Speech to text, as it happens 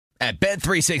At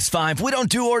Bet365, we don't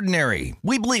do ordinary.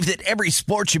 We believe that every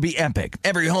sport should be epic.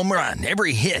 Every home run,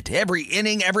 every hit, every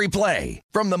inning, every play.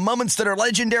 From the moments that are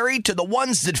legendary to the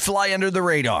ones that fly under the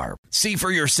radar. See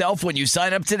for yourself when you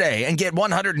sign up today and get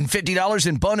 $150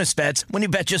 in bonus bets when you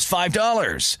bet just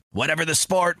 $5. Whatever the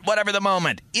sport, whatever the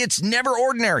moment, it's never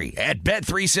ordinary at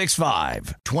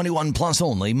Bet365. 21 plus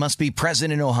only. Must be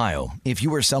present in Ohio. If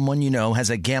you or someone you know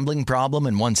has a gambling problem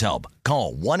and wants help,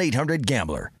 call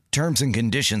 1-800-GAMBLER. Terms and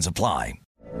conditions apply.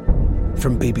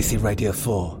 From BBC Radio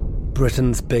 4,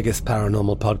 Britain's biggest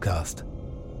paranormal podcast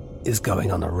is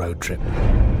going on a road trip.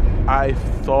 I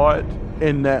thought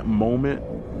in that moment,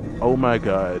 oh my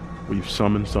God, we've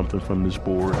summoned something from this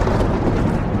board.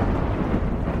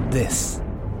 This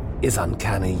is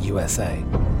Uncanny USA.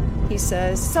 He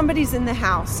says, somebody's in the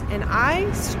house, and I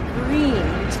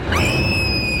screamed.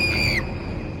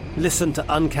 Listen to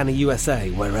Uncanny USA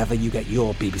wherever you get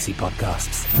your BBC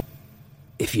podcasts,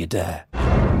 if you dare.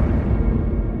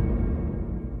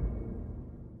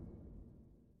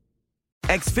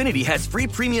 Xfinity has free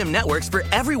premium networks for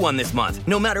everyone this month,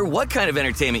 no matter what kind of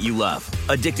entertainment you love.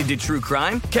 Addicted to true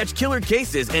crime? Catch killer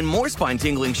cases and more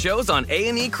spine-tingling shows on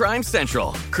A&E Crime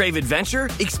Central. Crave adventure?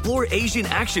 Explore Asian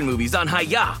action movies on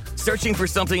Hi-YAH. Searching for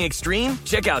something extreme?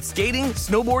 Check out skating,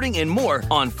 snowboarding, and more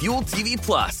on Fuel TV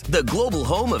Plus, the global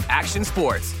home of action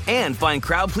sports. And find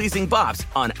crowd-pleasing bops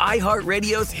on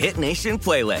iHeartRadio's Hit Nation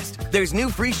playlist. There's new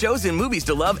free shows and movies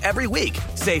to love every week.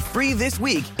 Say free this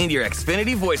week in your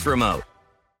Xfinity voice remote.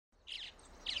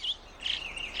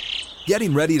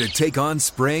 Getting ready to take on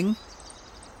spring?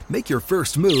 Make your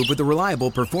first move with the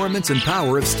reliable performance and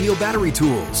power of Steel battery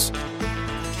tools.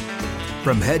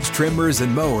 From hedge trimmers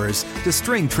and mowers to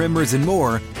string trimmers and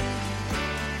more,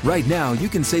 right now you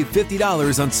can save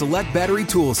 $50 on select battery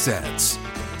tool sets.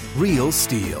 Real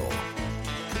Steel.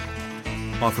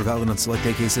 Offer valid on select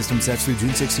AK system sets through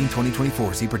June 16,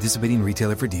 2024. See participating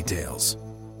retailer for details.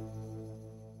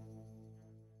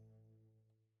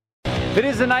 It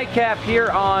is the nightcap here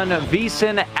on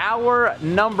VSiN, hour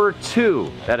number 2.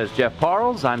 That is Jeff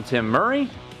Parles. I'm Tim Murray.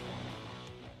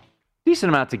 Decent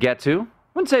amount to get to. I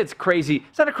wouldn't say it's crazy.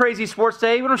 It's not a crazy sports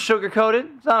day. We don't sugarcoat it.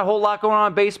 There's not a whole lot going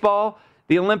on in baseball.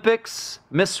 The Olympics.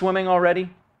 Miss swimming already.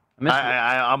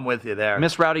 I'm with you there.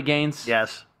 Miss Rowdy Gaines.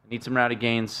 Yes. Need some Rowdy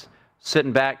Gaines.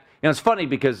 Sitting back. You know, it's funny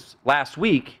because last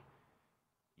week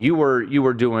you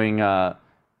were doing the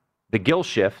Gill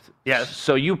shift. Yes.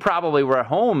 So you probably were at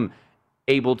home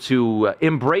able to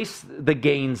embrace the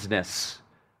Gainesness.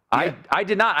 Yeah. I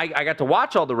did not. I got to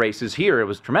watch all the races here. It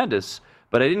was tremendous,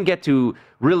 but I didn't get to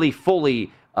really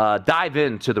fully dive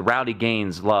into the Rowdy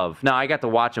Gaines love. Now, I got to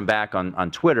watch him back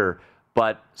on Twitter,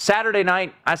 but Saturday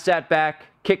night, I sat back,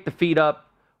 kicked the feet up,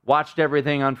 watched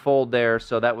everything unfold there,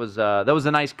 so that was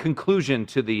a nice conclusion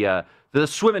to the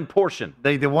swimming portion.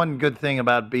 The one good thing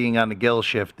about being on the Gill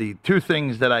shift, the two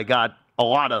things that I got a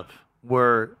lot of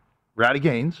were Rowdy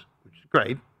Gaines,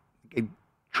 great. A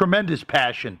tremendous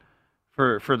passion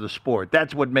for the sport.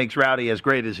 That's what makes Rowdy as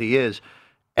great as he is.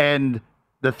 And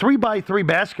the 3x3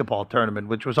 basketball tournament,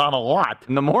 which was on a lot.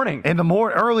 In the morning.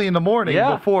 Early in the morning,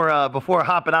 yeah. before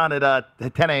hopping on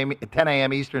at 10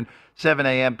 a.m. Eastern, 7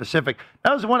 a.m. Pacific.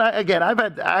 That was one,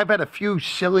 I've had a few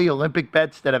silly Olympic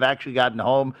bets that have actually gotten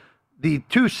home. The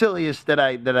two silliest that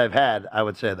I've had, I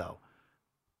would say, though.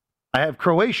 I have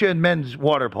Croatia and men's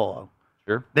water polo.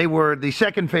 Sure. They were the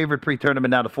second favorite pre-tournament,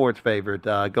 now the fourth favorite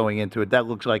going into it. That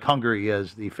looks like Hungary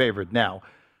is the favorite now.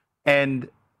 And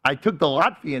I took the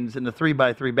Latvians in the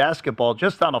 3x3 basketball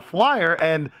just on a flyer,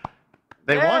 and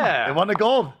they won. They won the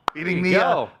gold, beating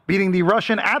the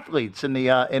Russian athletes in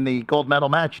the gold medal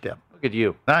match, Tim. Look at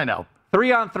you. I know.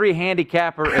 3-on-3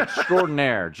 handicapper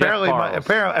extraordinaire, Jeff Parles.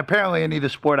 Apparently, any of the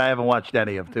sport I haven't watched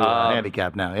any of to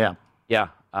handicap now. Yeah. Yeah.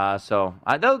 Those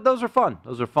are fun.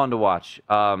 Those are fun to watch.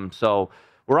 So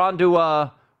we're on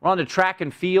to track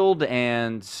and field,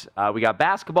 and we got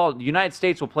basketball. The United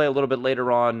States will play a little bit later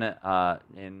on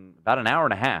in about an hour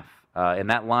and a half, and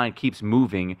that line keeps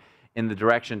moving in the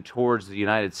direction towards the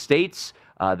United States.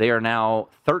 They are now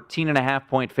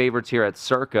 13.5-point favorites here at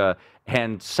Circa,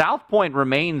 and South Point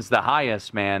remains the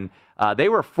highest, man. They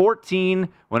were 14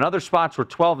 when other spots were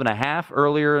 12.5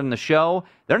 earlier in the show.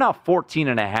 They're now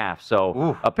 14.5.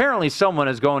 So apparently someone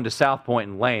is going to South Point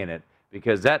and laying it,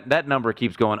 because that number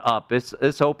keeps going up.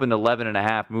 It's opened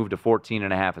 11.5, moved to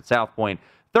 14.5 at South Point.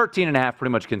 13.5,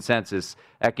 pretty much consensus.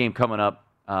 That game coming up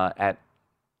at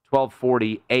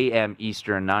 12:40 a.m.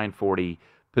 Eastern, 9:40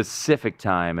 Pacific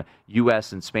time.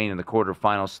 U.S. and Spain in the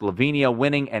quarterfinals. Slovenia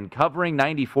winning and covering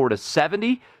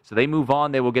 94-70. So they move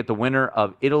on. They will get the winner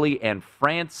of Italy and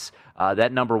France.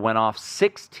 That number went off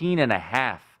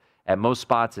 16.5 at most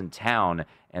spots in town.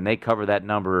 and they cover that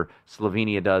number.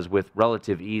 Slovenia does with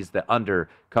relative ease. The under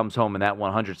comes home in that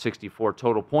 164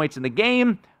 total points in the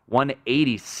game.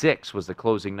 186 was the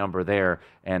closing number there.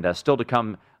 And still to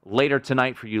come later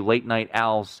tonight for you late night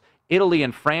owls, Italy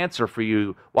and France, or for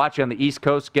you watching on the East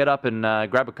Coast, get up and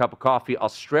grab a cup of coffee.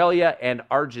 Australia and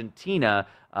Argentina,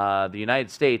 the United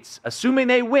States, assuming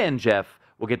they win, Jeff,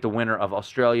 will get the winner of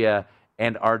Australia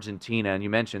and Argentina. And you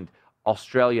mentioned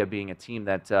Australia being a team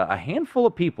that a handful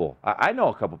of people, I know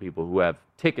a couple people who have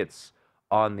tickets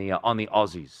on the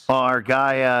Aussies. Our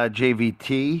guy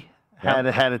JVT had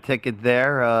a ticket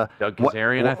there. Doug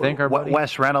Kazarian, I think, our buddy.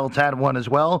 Wes Reynolds had one as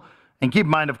well. And keep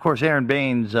in mind, of course, Aaron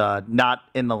Baines not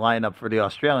in the lineup for the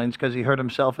Australians because he hurt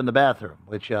himself in the bathroom,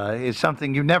 which is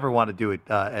something you never want to do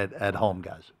at home,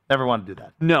 guys. Never want to do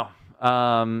that. No.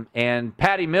 And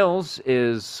Patty Mills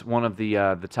is one of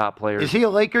the top players. Is he a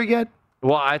Laker yet?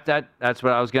 Well, that's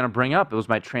what I was going to bring up. It was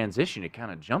my transition. You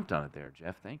kind of jumped on it there,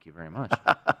 Jeff. Thank you very much.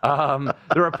 The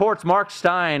reports, Mark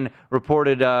Stein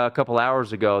reported a couple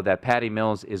hours ago that Patty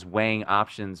Mills is weighing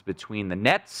options between the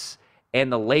Nets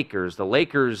and the Lakers. The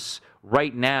Lakers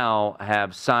right now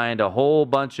have signed a whole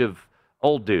bunch of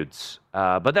old dudes,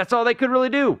 but that's all they could really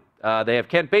do. They have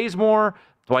Kent Bazemore,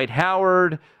 Dwight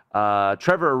Howard,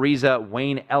 Trevor Ariza,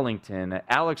 Wayne Ellington,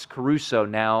 Alex Caruso,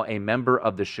 now a member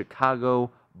of the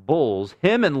Chicago Bulls.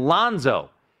 Him and Lonzo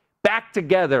back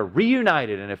together,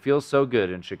 reunited, and it feels so good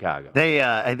in Chicago.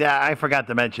 I forgot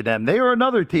to mention them. They were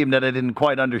another team that I didn't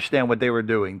quite understand what they were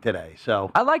doing today.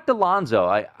 So I like the Lonzo.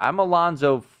 I'm a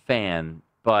Lonzo fan,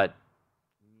 but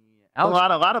a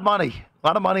lot of money,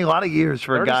 a lot of years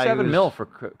for a guy. $37 million for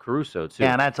Caruso too.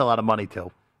 Yeah, and that's a lot of money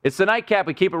too. It's the nightcap.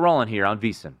 We keep it rolling here on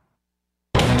VSiN.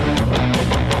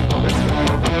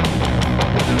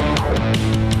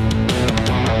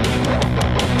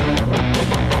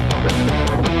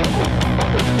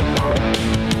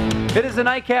 It is the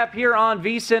nightcap here on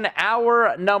VSiN,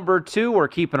 hour number 2. We're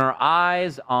keeping our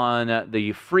eyes on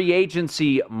the free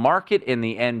agency market in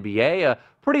the NBA. A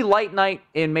pretty light night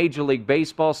in Major League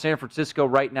Baseball. San Francisco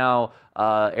right now,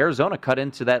 Arizona cut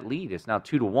into that lead. It's now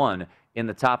 2-1 in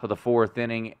the top of the 4th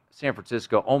inning. San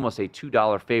Francisco almost a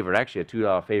 $2 favorite, actually a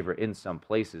 $2 favorite in some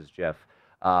places, Jeff.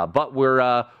 But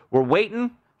we're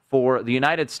waiting for the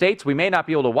United States. We may not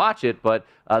be able to watch it, but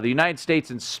the United States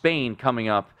and Spain coming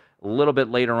up a little bit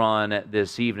later on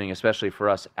this evening, especially for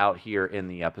us out here in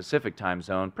the Pacific time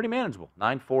zone. Pretty manageable.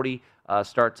 9:40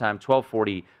 start time,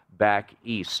 12:40 back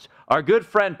east. Our good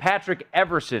friend Patrick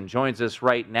Everson joins us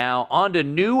right now. On to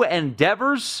new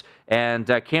endeavors, and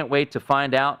can't wait to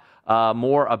find out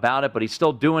more about it. But he's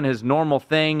still doing his normal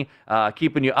thing,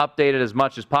 keeping you updated as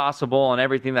much as possible on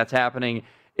everything that's happening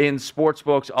in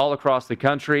sportsbooks all across the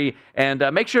country. And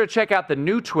make sure to check out the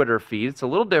new Twitter feed. It's a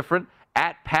little different,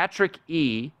 at Patrick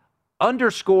E.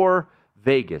 _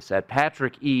 Vegas, at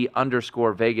Patrick E.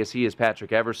 _ Vegas. He is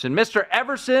Patrick Everson. Mr.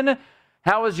 Everson,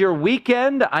 how was your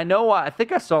weekend? I know, I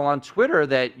think I saw on Twitter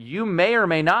that you may or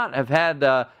may not have had,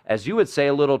 as you would say,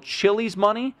 a little Chili's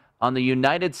money on the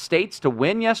United States to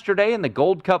win yesterday in the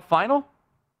Gold Cup final.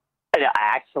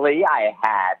 Actually, I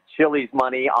had Chili's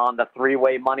money on the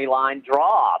three-way money line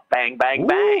draw. Bang, bang,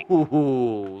 bang.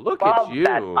 Ooh, look at you.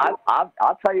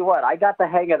 I'll tell you what, I got the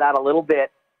hang of that a little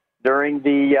bit during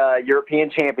the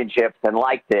European Championships and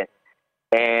liked it.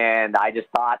 And I just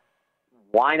thought,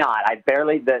 why not? I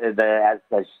barely,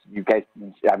 as you guys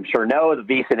I'm sure know, the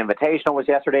VSiN Invitational was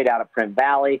yesterday down at Prim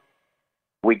Valley.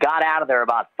 We got out of there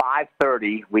about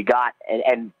 5:30.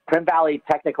 And Prim Valley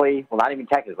technically, well, not even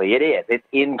technically, it's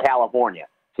in California.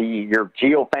 So you're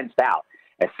geo-fenced out.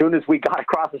 As soon as we got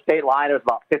across the state line, it was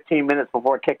about 15 minutes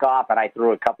before kickoff, and I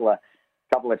threw a couple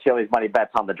of Chili's money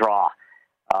bets on the draw.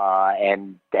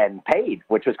 And paid,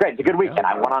 which was great. It's a good weekend.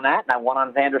 I won on that, and I won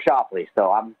on Xander Schauffele,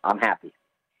 so I'm happy.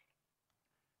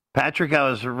 Patrick, I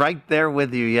was right there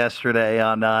with you yesterday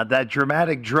on that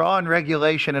dramatic draw in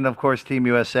regulation, and of course Team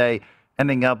USA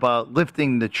ending up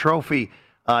lifting the trophy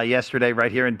yesterday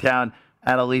right here in town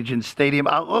at Allegiant Stadium.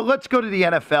 Let's go to the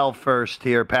NFL first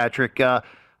here, Patrick.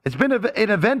 It's been an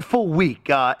eventful week.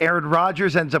 Aaron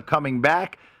Rodgers ends up coming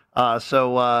back.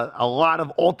 So a lot of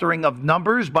altering of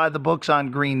numbers by the books on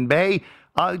Green Bay.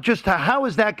 Just how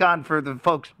has that gone for the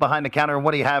folks behind the counter, and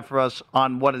what do you have for us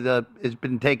on what has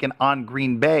been taken on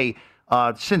Green Bay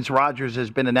since Rodgers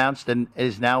has been announced and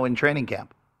is now in training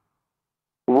camp?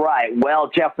 Right. Well,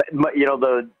 Jeff,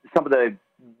 some of the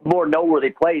more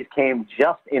noteworthy plays came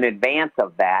just in advance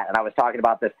of that, and I was talking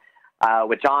about this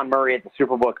with John Murray at the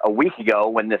Superbook a week ago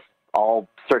when this all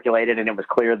circulated, and it was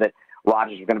clear that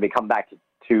Rodgers was going to be coming back to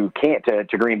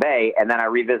Green Bay, and then I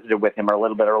revisited with him a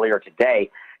little bit earlier today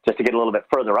just to get a little bit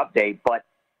further update. But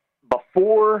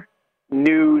before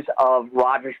news of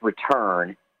Rodgers'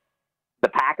 return, the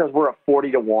Packers were at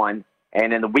 40-1,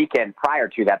 and in the weekend prior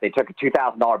to that, they took a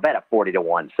 $2,000 bet at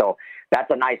 40-1. So that's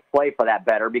a nice play for that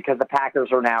bettor because the Packers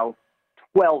are now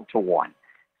 12-1.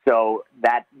 So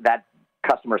that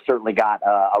customer certainly got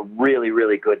a really,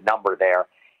 really good number there.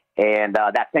 And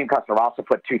that same customer also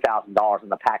put $2,000 in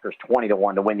the Packers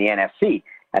 20-1 to win the NFC,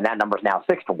 and that number is now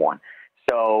 6-1.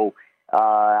 So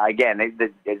again,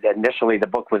 initially the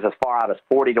book was as far out as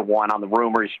 40-1 on the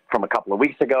rumors from a couple of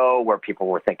weeks ago, where people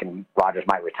were thinking Rodgers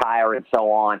might retire and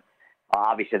so on.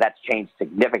 Obviously, that's changed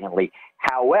significantly.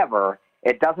 However,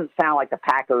 it doesn't sound like the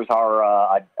Packers are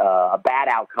a bad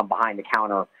outcome behind the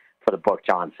counter for the book.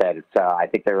 John said it's. I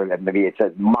think maybe it's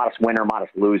a modest winner,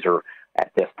 modest loser at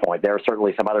this point. There are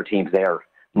certainly some other teams they're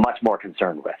much more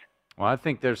concerned with. Well, I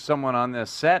think there's someone on this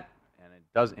set,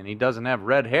 and he doesn't have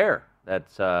red hair.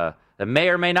 That may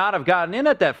or may not have gotten in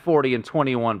at that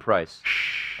 40-21 price.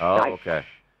 Oh,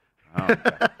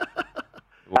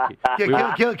 Nice.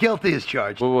 okay. Guilty as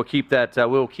charged. We'll keep that.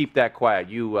 We'll keep that quiet.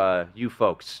 You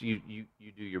folks, you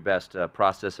do your best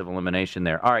process of elimination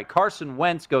there. All right, Carson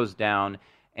Wentz goes down,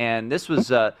 and this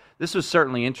was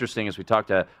certainly interesting as we talked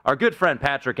to our good friend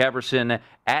Patrick Everson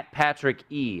at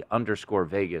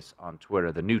 @PatrickE_Vegas on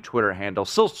Twitter, the new Twitter handle.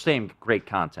 Still same great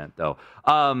content though.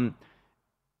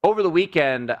 Over the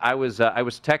weekend, I was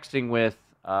texting with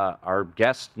our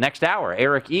guest next hour,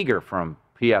 Eric Eager from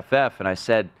PFF, and I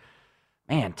said,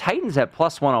 man, Titans at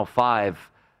plus 105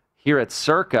 here at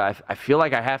Circa, I feel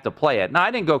like I have to play it. Now, I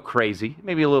didn't go crazy,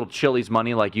 maybe a little Chili's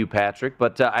money like you, Patrick,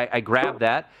 but I grabbed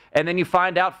that. And then you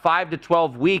find out 5 to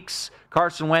 12 weeks,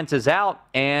 Carson Wentz is out,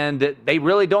 and they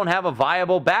really don't have a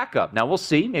viable backup. Now, we'll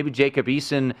see. Maybe Jacob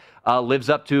Eason lives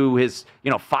up to his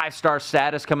 5-star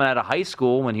status coming out of high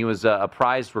school when he was a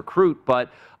prized recruit. But,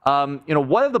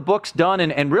 what have the books done?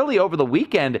 And really over the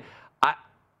weekend,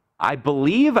 I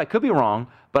believe, I could be wrong,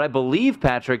 but I believe,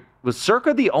 Patrick, was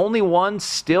Circa the only one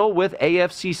still with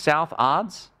AFC South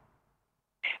odds?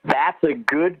 That's a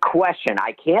good question.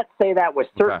 I can't say that with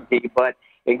certainty, but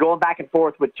in going back and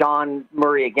forth with John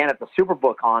Murray again at the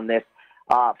Superbook on this,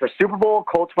 for Super Bowl,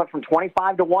 Colts went from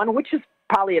 25-1, which is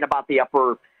probably in about the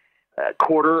upper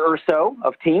quarter or so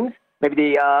of teams,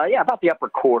 maybe about the upper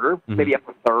quarter, maybe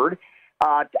upper third.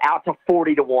 Out to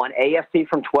 40-1, AFC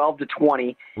from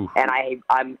 12-20, and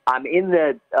I'm in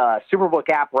the Superbook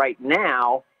app right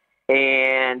now,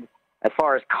 and as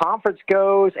far as conference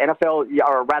goes, NFL,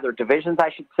 or rather divisions, I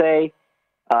should say,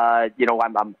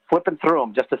 I'm flipping through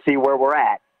them just to see where we're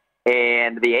at,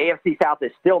 and the AFC South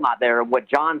is still not there. What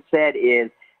John said is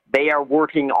they are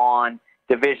working on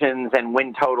divisions and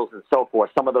win totals and so forth,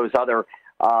 some of those other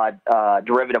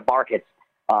derivative markets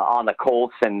on the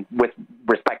Colts, and with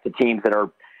respect to teams that are,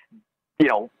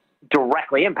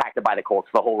 directly impacted by the Colts,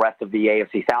 the whole rest of the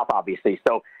AFC South, obviously.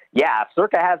 So, yeah, if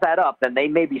Circa has that up, then they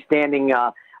may be standing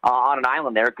on an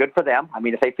island there. Good for them. I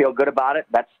mean, if they feel good about it,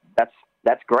 that's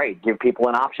great. Give people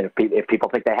an option. If people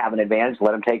think they have an advantage,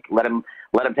 let them take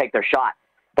their shot.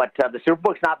 But the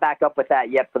Superbook's not back up with that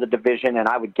yet for the division, and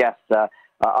I would guess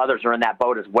others are in that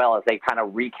boat as well as they kind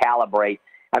of recalibrate.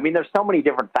 I mean, there's so many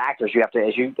different factors you have to,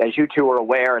 as you two are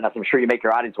aware, and as I'm sure you make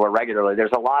your audience aware regularly,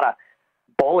 there's a lot of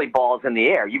bowling balls in the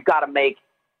air. You've got to make,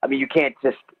 you can't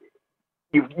just,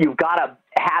 you've got to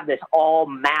have this all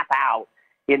map out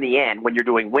in the end when you're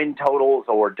doing win totals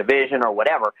or division or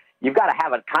whatever. You've got to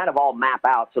have it kind of all map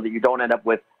out so that you don't end up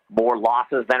with more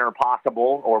losses than are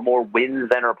possible or more wins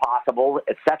than are possible,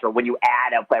 et cetera, when you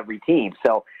add up every team.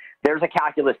 So there's a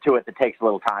calculus to it that takes a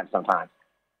little time sometimes.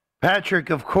 Patrick,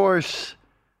 of course,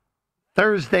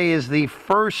 Thursday is the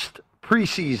first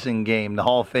preseason game, the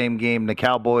Hall of Fame game, the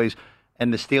Cowboys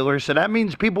and the Steelers. So that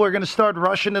means people are going to start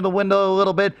rushing to the window a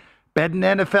little bit, betting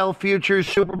NFL futures,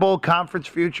 Super Bowl conference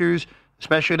futures,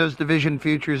 especially those division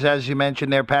futures, as you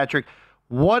mentioned there, Patrick.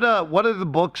 What are the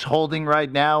books holding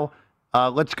right now?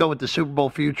 Let's go with the Super Bowl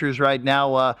futures right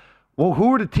now.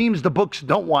 Who are the teams the books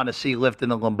don't want to see lift in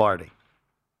the Lombardi?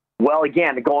 Well,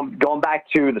 again, going back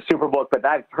to the Superbook, but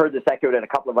I've heard this echoed in a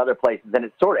couple of other places, and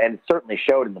it certainly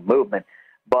showed in the movement.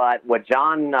 But what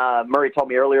John Murray told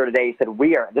me earlier today, he said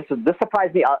this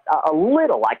surprised me a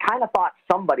little. I kind of thought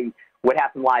somebody would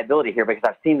have some liability here because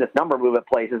I've seen this number move at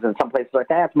places, and some places are like,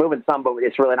 it's moving some, but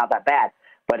it's really not that bad.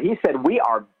 But he said we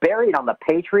are buried on the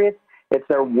Patriots. It's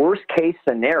their worst case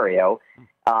scenario.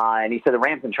 And he said the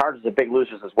Rams and Chargers are big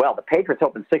losers as well. The Patriots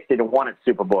opened 60-1 at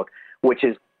Superbook, which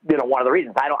is one of the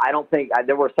reasons. I don't think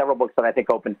there were several books that I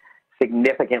think opened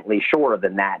significantly shorter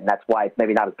than that, and that's why it's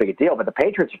maybe not as big a deal. But the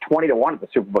Patriots are 20-1 at the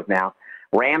Superbook now.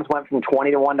 Rams went from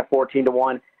 20-1 to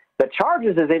 14-1. The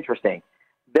Chargers is interesting.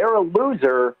 They're a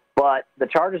loser, but the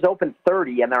Chargers opened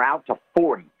 30 and they're out to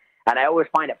 40. And I always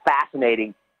find it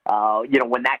fascinating,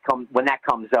 when that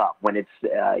comes up, when it's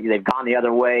they've gone the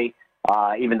other way,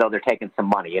 even though they're taking some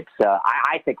money. It's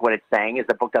I think what it's saying is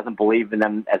the book doesn't believe in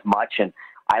them as much, and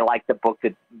I like the book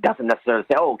that doesn't necessarily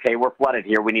say, "Oh, okay, we're flooded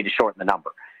here. We need to shorten the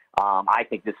number." I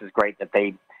think this is great that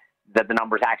the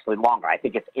number's actually longer. I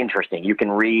think it's interesting. You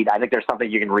can read. I think there's something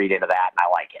you can read into that, and I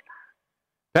like it.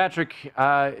 Patrick,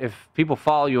 if people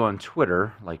follow you on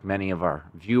Twitter, like many of our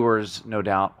viewers no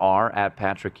doubt are, at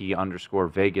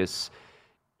 @PatrickE_Vegas,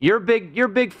 you're a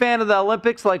big fan of the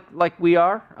Olympics like we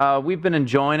are. We've been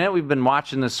enjoying it. We've been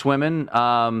watching the swimming.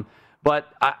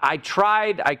 But I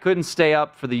tried. I couldn't stay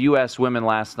up for the U.S. women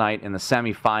last night in the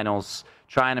semifinals,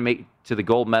 trying to make to the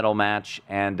gold medal match,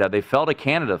 and they fell to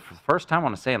Canada for the first time, I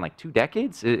want to say, in like 2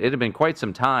 decades. It had been quite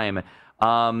some time.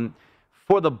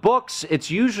 For the books,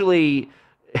 it's usually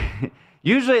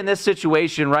in this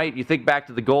situation, right? You think back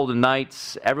to the Golden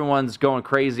Knights. Everyone's going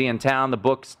crazy in town. The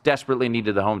books desperately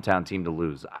needed the hometown team to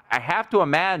lose. I have to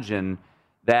imagine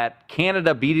that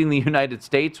Canada beating the United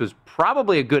States was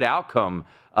probably a good outcome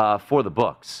for the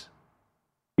books.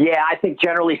 Yeah, I think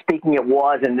generally speaking it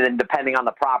was, and then depending on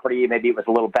the property, maybe it was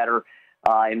a little better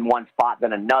in one spot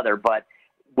than another. But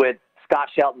with Scott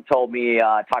Shelton told me,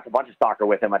 I talked a bunch of soccer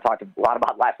with him. I talked a lot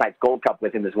about last night's Gold Cup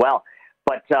with him as well.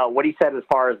 But what he said as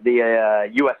far as the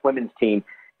U.S. women's team,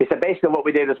 he said basically what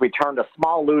we did is we turned a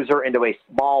small loser into a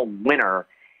small winner.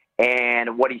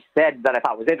 And what he said that I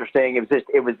thought was interesting, he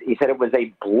said it was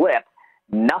a blip,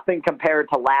 nothing compared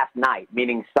to last night,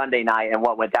 meaning Sunday night and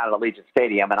what went down at Allegiant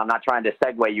Stadium. And I'm not trying to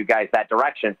segue you guys that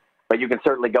direction, but you can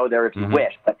certainly go there if you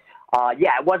wish. But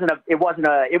it was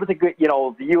a good,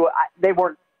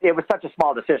 it was such a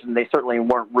small decision. They certainly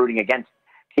weren't rooting against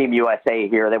Team USA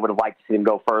here. They would have liked to see them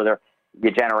go further. You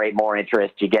generate more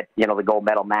interest. You get, the gold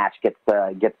medal match gets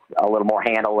a little more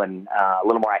handle and a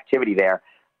little more activity there.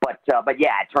 But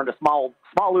yeah, it turned a small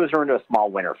loser into a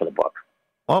small winner for the book.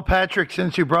 Well, Patrick,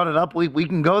 since you brought it up, we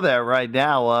can go there right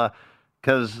now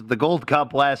because the Gold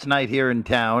Cup last night here in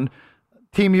town,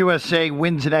 Team USA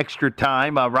wins in extra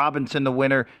time. Robinson the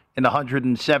winner in the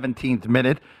 117th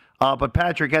minute. But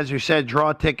Patrick, as you said,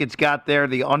 draw tickets got there,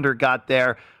 the under got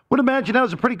there. Would imagine that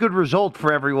was a pretty good result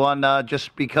for everyone,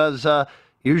 just because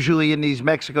usually in these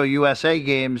Mexico-USA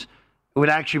games, it would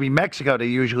actually be Mexico that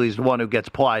usually is the one who gets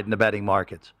plied in the betting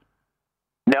markets.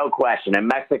 No question. And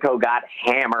Mexico got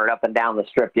hammered up and down the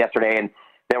strip yesterday, and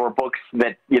there were books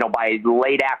that, by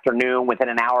late afternoon, within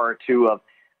an hour or two of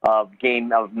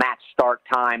match start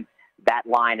time, that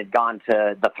line had gone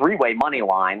to the three-way money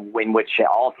line, in which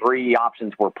all three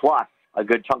options were plus a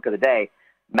good chunk of the day.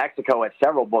 Mexico, at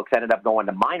several books, ended up going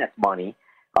to minus money.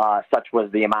 Such was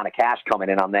the amount of cash coming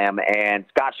in on them. And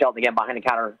Scott Shelton, again, behind the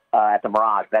counter at the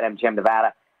Mirage, BetMGM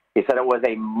Nevada, he said it was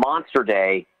a monster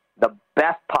day, the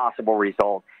best possible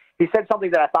result. He said something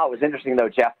that I thought was interesting, though,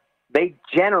 Jeff. They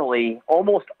generally,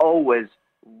 almost always,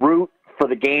 root for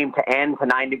the game to end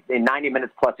in 90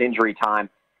 minutes plus injury time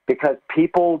because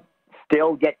people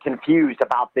still get confused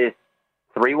about this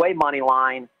three-way money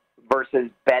line versus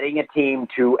betting a team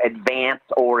to advance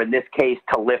or, in this case,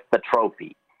 to lift the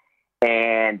trophy.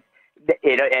 And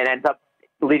it ends up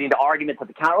leading to arguments at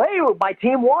the counter. Hey, my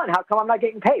team won. How come I'm not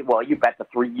getting paid? Well, you bet the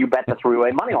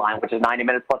three-way money line, which is 90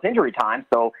 minutes plus injury time,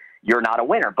 so you're not a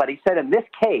winner. But he said in this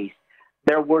case,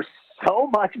 there was so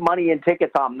much money in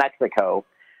tickets on Mexico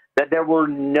that there were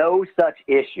no such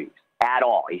issues at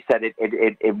all. He said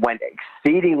it went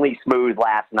exceedingly smooth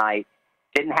last night.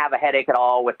 Didn't have a headache at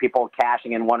all with people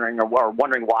cashing and wondering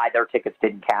why their tickets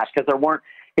didn't cash because there weren't.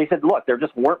 He said, look, there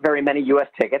just weren't very many U.S.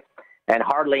 tickets and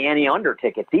hardly any under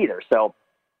tickets either. So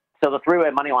the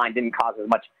three-way money line didn't cause as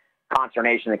much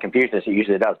consternation and confusion as it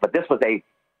usually does. But this was a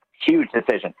huge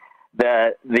decision.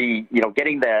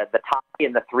 Getting the tie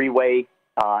in the three-way,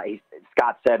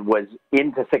 Scott said, was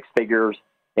into six figures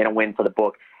in a win for the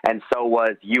book, and so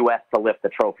was U.S. to lift the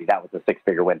trophy. That was a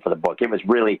six-figure win for the book. It was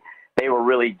really.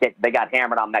 They got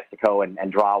hammered on Mexico, and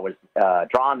draw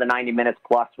in the 90 minutes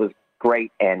plus was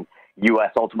great, and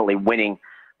U.S. ultimately winning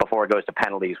before it goes to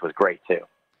penalties was great too.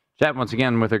 Chat once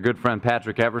again with our good friend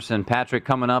Patrick Everson. Patrick,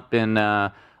 coming up in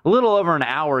a little over an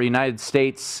hour, United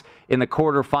States in the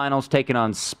quarterfinals taking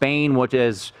on Spain, which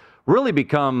has really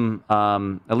become,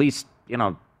 at least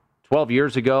 12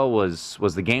 years ago, was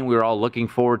the game we were all looking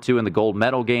forward to in the gold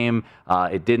medal game.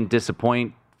 It didn't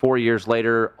disappoint. 4 years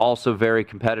later, also very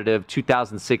competitive.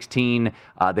 2016,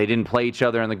 they didn't play each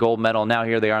other in the gold medal. Now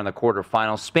here they are in the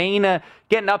quarterfinals. Spain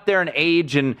getting up there in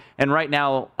age and right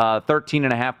now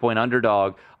 13.5-point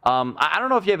underdog. I don't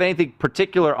know if you have anything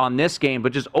particular on this game,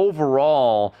 but just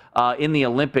overall in the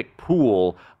Olympic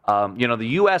pool, The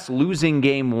U.S. losing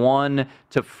game 1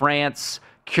 to France.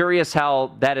 Curious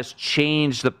how that has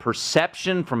changed the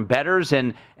perception from bettors.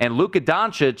 And Luka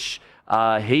Doncic,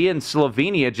 he and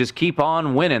Slovenia just keep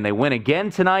on winning. They win again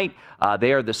tonight.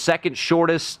 They are the second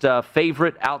shortest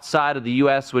favorite outside of the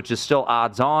U.S., which is still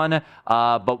odds on.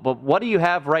 But what do you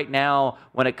have right now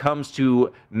when it comes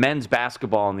to men's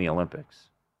basketball in the Olympics?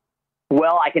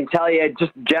 Well, I can tell you,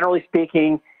 just generally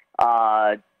speaking,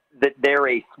 that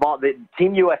they're the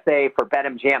Team USA for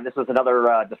BetMGM. This was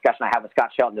another discussion I had with Scott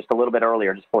Shelton just a little bit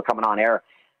earlier, just before coming on air.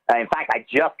 In fact, I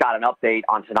just got an update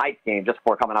on tonight's game just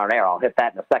before coming on air. I'll hit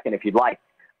that in a second if you'd like.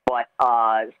 But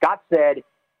Scott said,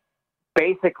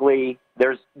 basically,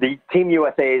 there's the Team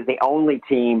USA is the only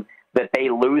team that they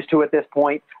lose to at this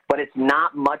point, but it's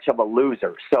not much of a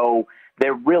loser. So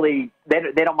they're really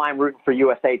they don't mind rooting for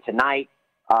USA tonight.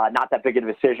 Not that big of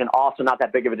a decision. Also, not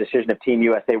that big of a decision if Team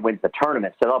USA wins the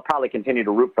tournament. So they'll probably continue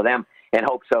to root for them in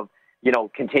hopes of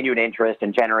continued interest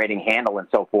and generating handle and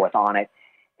so forth on it.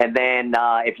 And then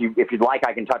if you'd like,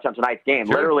 I can touch on tonight's game.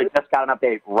 Sure. Literally just got an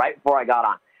update right before I got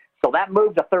on. So that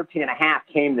move to 13.5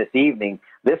 came this evening.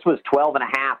 This was 12.5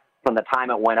 from the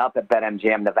time it went up at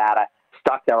BetMGM Nevada.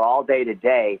 Stuck there all day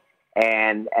today.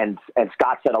 And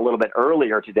Scott said a little bit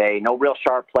earlier today, no real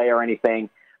sharp play or anything,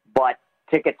 but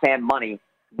tickets and money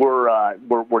were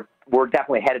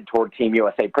definitely headed toward Team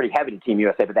USA, pretty heavy to Team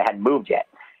USA, but they hadn't moved yet.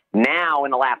 Now,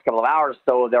 in the last couple of hours,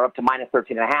 so they're up to minus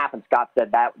 13.5, and Scott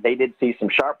said that they did see some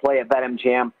sharp play at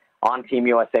BetMGM on Team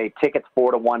USA. Tickets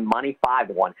 4-1, money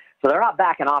 5-1. So they're not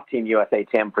backing off Team USA,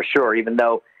 Tim, for sure, even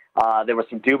though there were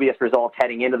some dubious results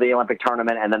heading into the Olympic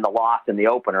tournament and then the loss in the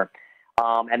opener.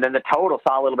 And then the total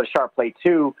saw a little bit of sharp play,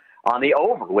 too, on the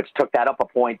over, which took that up a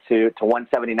point to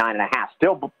 179.5.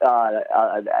 Still,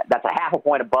 that's a half a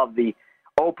point above the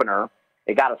opener.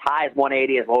 It got as high as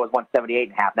 180, as low as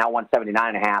 178.5, now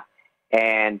 179.5.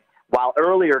 And while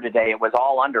earlier today it was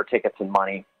all under tickets and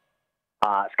money,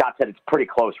 Scott said it's pretty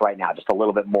close right now, just a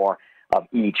little bit more of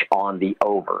each on the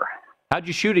over. How'd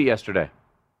you shoot it yesterday?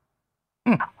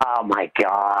 Oh, my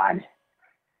God.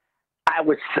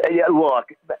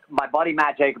 Look, my buddy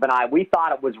Matt Jacob and I, we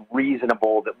thought it was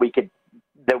reasonable that we could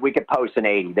post an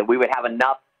 80, that we would have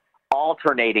enough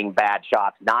alternating bad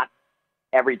shots, not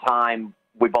every time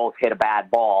we both hit a bad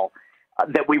ball,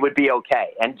 that we would be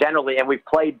okay. And generally, and we've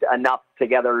played enough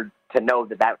together to know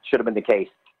that should have been the case.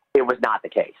 It was not the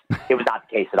case. It was not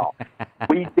the case at all.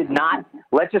 We did not,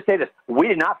 let's just say this, we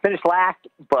did not finish last,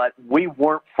 but we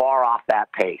weren't far off that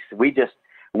pace. We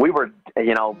were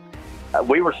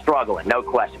struggling, no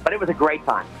question. But it was a great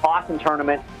time. Awesome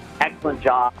tournament. Excellent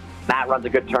job. Matt runs a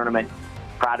good tournament.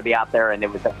 Proud to be out there, and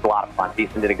it was a lot of fun.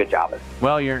 Beeson did a good job of it.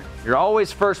 Well, you're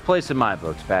always first place in my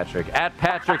books, Patrick. At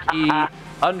Patrick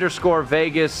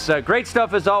E_Vegas. Great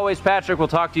stuff as always, Patrick. We'll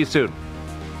talk to you soon.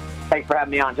 Thanks for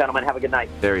having me on, gentlemen. Have a good night.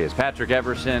 There he is, Patrick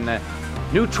Everson.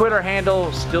 New Twitter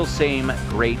handle, still same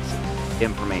great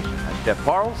information. That's Jeff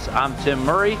Parles. I'm Tim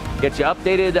Murray. Get you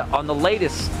updated on the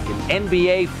latest in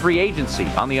NBA free agency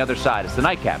on the other side. It's the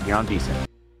Nightcap here on VSiN.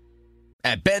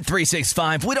 At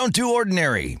Bet365, we don't do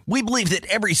ordinary. We believe that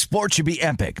every sport should be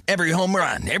epic. Every home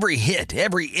run, every hit,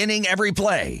 every inning, every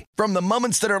play. From the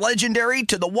moments that are legendary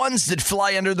to the ones that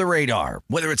fly under the radar.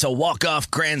 Whether it's a walk-off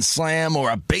grand slam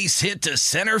or a base hit to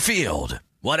center field.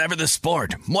 Whatever the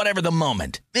sport, whatever the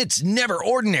moment. It's never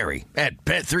ordinary at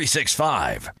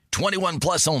Bet365. 21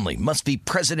 plus only. Must be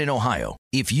present in Ohio.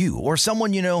 If you or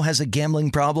someone you know has a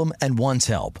gambling problem and wants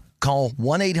help, call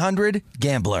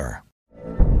 1-800-GAMBLER.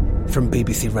 From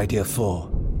BBC Radio 4,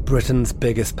 Britain's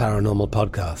biggest paranormal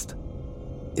podcast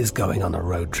is going on a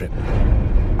road trip.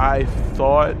 I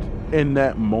thought in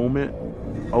that moment,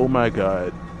 oh my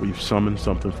God, we've summoned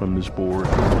something from this board.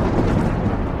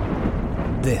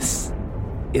 This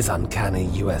is Uncanny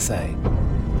USA.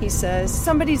 He says,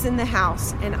 somebody's in the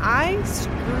house, and I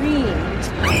screamed.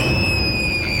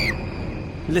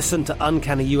 Listen to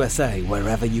Uncanny USA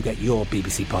wherever you get your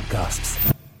BBC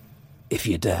podcasts, if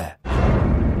you dare.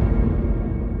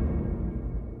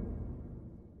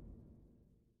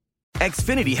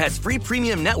 Xfinity has free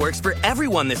premium networks for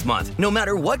everyone this month, no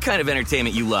matter what kind of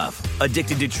entertainment you love.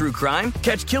 Addicted to true crime?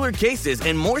 Catch killer cases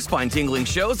and more spine-tingling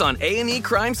shows on A&E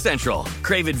Crime Central.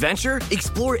 Crave adventure?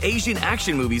 Explore Asian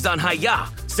action movies on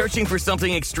Hi-YAH. Searching for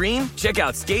something extreme? Check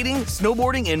out skating,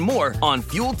 snowboarding, and more on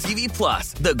Fuel TV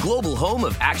Plus, the global home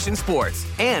of action sports.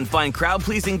 And find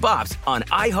crowd-pleasing bops on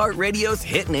iHeartRadio's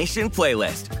Hit Nation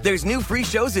playlist. There's new free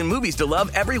shows and movies to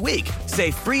love every week. Say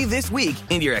free this week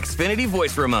in your Xfinity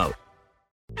voice remote.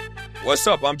 What's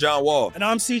up? I'm John Wall. And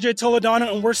I'm CJ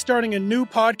Toledano, and we're starting a new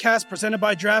podcast presented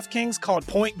by DraftKings called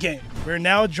Point Game. We're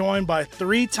now joined by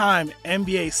 3-time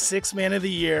NBA Sixth Man of the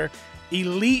Year,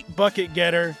 elite bucket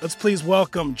getter. Let's please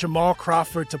welcome Jamal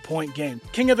Crawford to Point Game.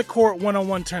 King of the Court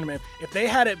one-on-one tournament. If they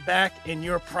had it back in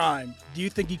your prime, do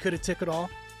you think you could have took it all?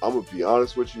 I'm going to be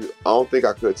honest with you. I don't think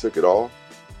I could have took it all,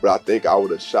 but I think I would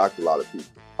have shocked a lot of people.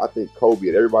 I think Kobe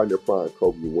and everybody in their prime,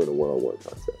 Kobe would win a one-on-one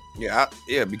contest. Yeah,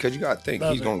 because you got to think.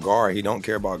 He's going to guard. He don't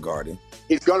care about guarding.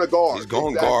 He's going to guard. He's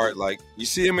going to guard. Like, you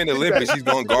see him in the Olympics, he's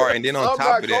going to guard. And then on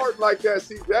top of that. I'm not guarding like that,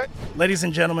 CJ. Ladies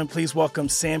and gentlemen, please welcome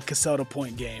Sam Cassell to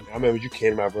Point Game. I remember you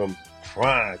came out from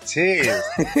prime 10.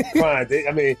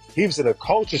 I mean, he was in a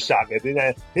culture shock. And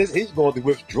then he's going through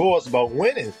withdrawals about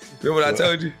winning. Remember what I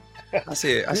told you? I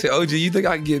said, OG, you think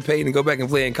I can get paid and go back and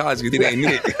play in college because it ain't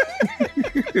it?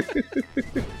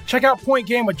 Check out Point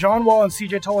Game with John Wall and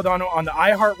CJ Toledano on the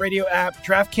iHeartRadio app,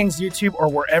 DraftKings YouTube, or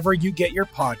wherever you get your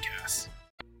podcasts.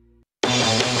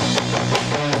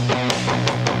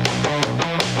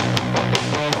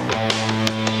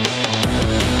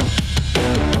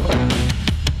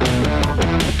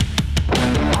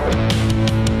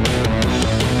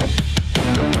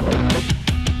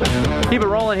 Keep it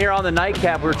rolling here on the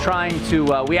Nightcap. We're trying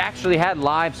to, we actually had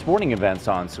live sporting events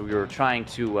on, so we were trying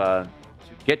to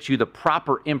get you the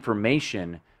proper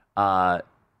information.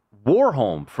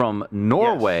 Warholm from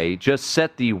Norway just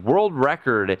set the world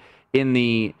record in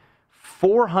the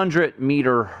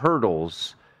 400-meter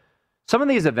hurdles. Some of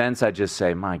these events, I just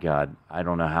say, my God, I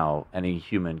don't know how any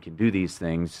human can do these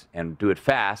things and do it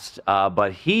fast.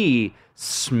 But he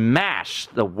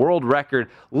smashed the world record.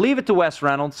 Leave it to Wes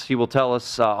Reynolds. He will tell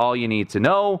us all you need to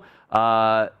know.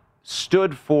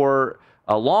 Stood for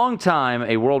a long time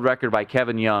a world record by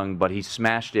Kevin Young, but he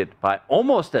smashed it by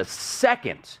almost a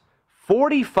second.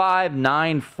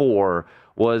 45.94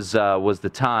 was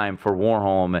the time for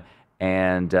Warholm,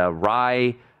 and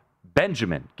Rai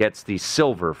Benjamin gets the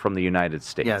silver from the United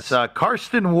States. Yes,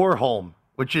 Karsten Warholm,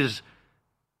 which is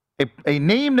a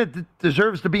name that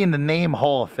deserves to be in the Name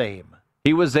Hall of Fame.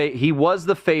 He was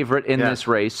the favorite in this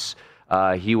race.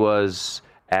 He was,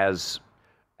 as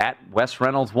at Wes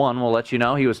Reynolds won, we'll let you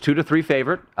know, he was 2-3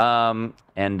 favorite. And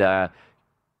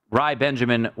Rai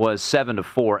Benjamin was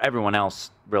 7-4. Everyone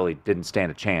else really didn't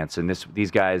stand a chance. And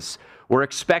these guys were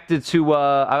expected to.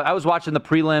 I was watching the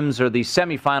prelims or the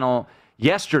semifinal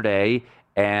yesterday,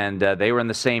 and they were in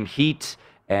the same heat,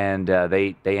 and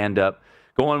they end up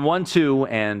going 1-2,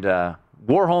 and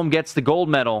Warholm gets the gold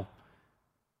medal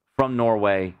from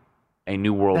Norway, a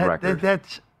new world record.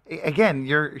 That's again,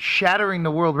 you're shattering the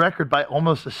world record by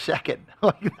almost a second.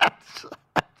 Like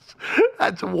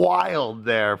that's wild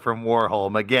there from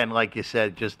Warholm. Again, like you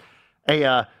said, just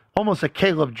almost a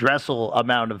Caleb Dressel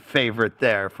amount of favorite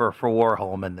there for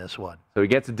Warholm in this one. So he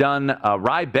gets it done.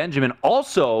 Rai Benjamin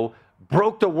also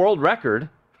broke the world record,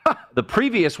 the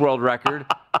previous world record,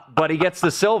 but he gets the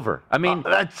silver. I mean,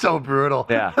 that's so brutal.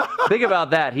 Yeah. Think about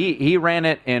that. He ran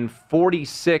it in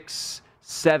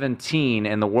 46.17,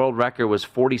 and the world record was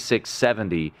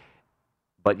 46.70,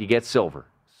 but you get silver.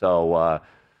 So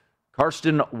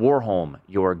Karsten Warholm,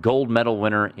 your gold medal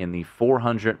winner in the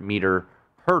 400-meter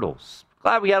hurdles.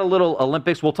 Glad we had a little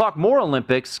Olympics. We'll talk more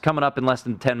Olympics coming up in less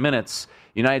than 10 minutes.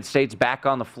 United States back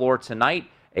on the floor tonight.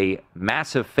 A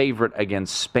massive favorite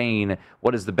against Spain.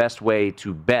 What is the best way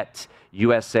to bet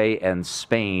USA and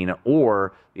Spain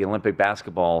or the Olympic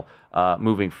basketball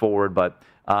moving forward? But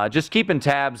just keeping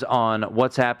tabs on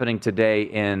what's happening today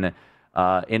in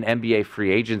NBA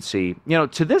free agency. You know,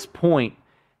 to this point,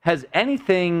 has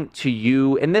anything to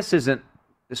you, and this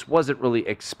wasn't really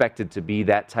expected to be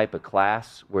that type of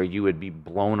class where you would be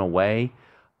blown away.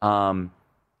 The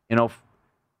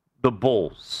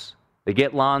Bulls, they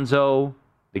get Lonzo,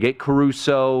 they get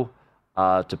Caruso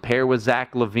to pair with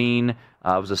Zach LaVine. It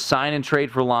was a sign and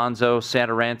trade for Lonzo,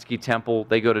 Satoransky, Temple.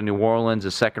 They go to New Orleans,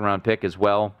 a second-round pick as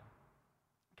well.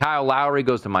 Kyle Lowry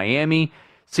goes to Miami.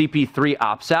 CP3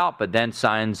 opts out, but then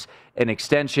signs an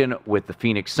extension with the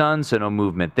Phoenix Suns, so no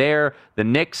movement there. The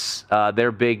Knicks,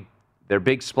 their big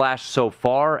splash so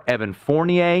far, Evan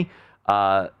Fournier.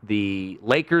 The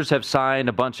Lakers have signed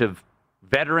a bunch of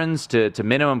veterans to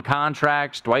minimum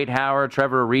contracts: Dwight Howard,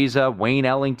 Trevor Ariza, Wayne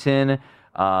Ellington.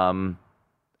 Who am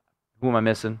I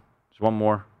missing? There's one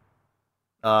more.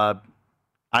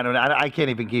 I don't know. I can't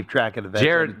even keep track of the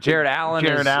veterans. Jared Allen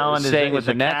is staying with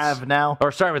the Nets. Cav now.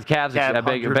 Or starting with Cavs. I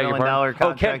beg your pardon.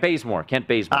 Oh, Kent Bazemore.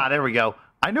 There we go.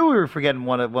 I knew we were forgetting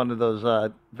one of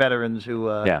those veterans who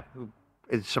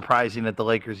is surprising that the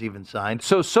Lakers even signed.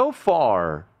 So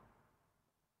far,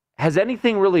 has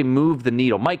anything really moved the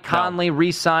needle? Mike Conley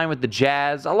re-signed with the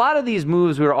Jazz. A lot of these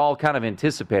moves we were all kind of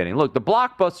anticipating. Look, the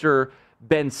blockbuster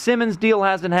Ben Simmons deal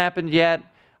hasn't happened yet.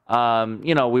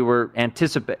 We were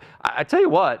anticipating. I tell you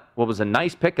what was a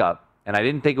nice pickup, and I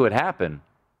didn't think it would happen.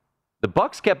 The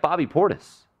Bucs kept Bobby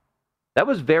Portis. That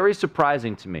was very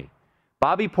surprising to me.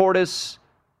 Bobby Portis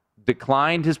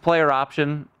declined his player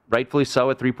option, rightfully so,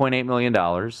 at $3.8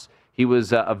 million. He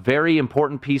was a very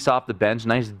important piece off the bench,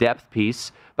 nice depth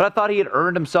piece. But I thought he had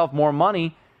earned himself more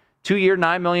money. 2-year,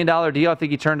 $9 million deal. I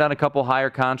think he turned down a couple higher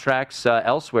contracts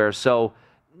elsewhere. So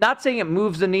not saying it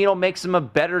moves the needle, makes him a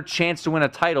better chance to win a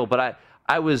title, but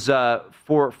I was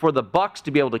for the Bucs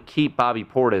to be able to keep Bobby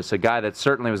Portis, a guy that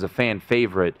certainly was a fan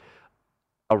favorite,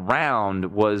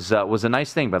 around was a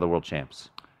nice thing by the world champs.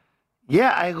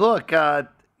 Yeah,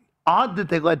 odd that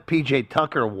they let P.J.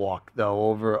 Tucker walk, though,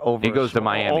 over he goes to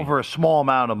Miami. Over a small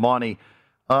amount of money.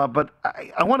 But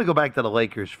I want to go back to the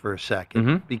Lakers for a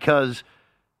second because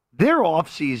their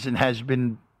offseason has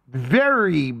been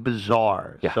very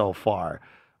bizarre so far.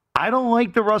 I don't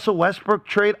like the Russell Westbrook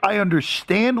trade. I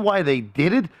understand why they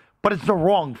did it, but it's the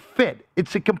wrong fit.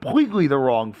 It's completely the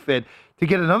wrong fit to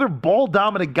get another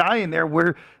ball-dominant guy in there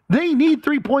where they need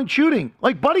three-point shooting.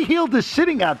 Like, Buddy Hield is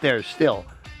sitting out there still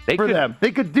for them.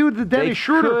 They could do the Dennis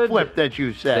Schroeder flip that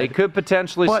you said. They could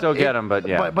potentially still get him, but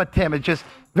yeah. But Tim, it's just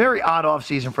very odd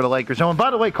offseason for the Lakers. Oh, and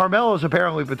by the way, Carmelo's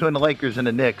apparently between the Lakers and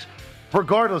the Knicks.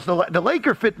 Regardless, the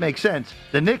Laker fit makes sense.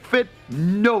 The Knick fit,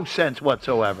 no sense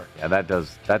whatsoever. Yeah, that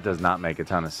does not make a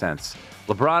ton of sense.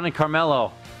 LeBron and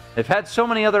Carmelo, they've had so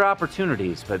many other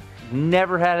opportunities, but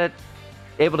never had it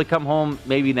able to come home.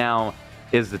 Maybe now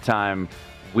is the time.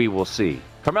 We will see.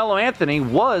 Carmelo Anthony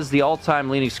was the all-time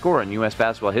leading scorer in U.S.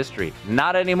 basketball history.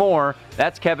 Not anymore.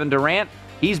 That's Kevin Durant.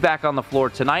 He's back on the floor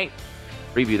tonight.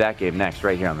 Preview that game next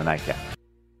right here on the Nightcap.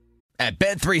 At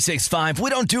Bet365, we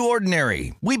don't do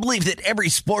ordinary. We believe that every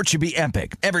sport should be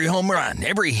epic. Every home run,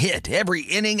 every hit, every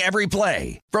inning, every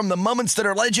play. From the moments that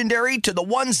are legendary to the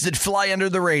ones that fly under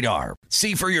the radar.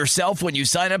 See for yourself when you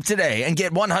sign up today and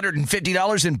get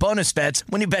 $150 in bonus bets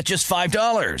when you bet just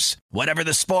 $5. Whatever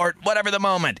the sport, whatever the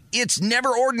moment, it's never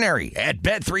ordinary at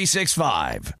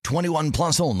Bet365. 21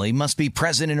 plus only. Must be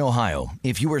present in Ohio.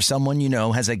 If you or someone you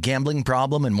know has a gambling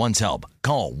problem and wants help,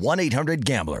 call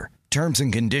 1-800-GAMBLER. Terms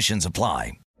and conditions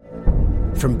apply.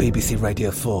 From BBC Radio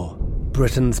 4,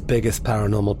 Britain's biggest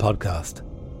paranormal podcast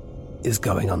is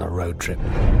going on a road trip.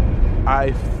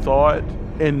 I thought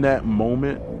in that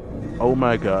moment, oh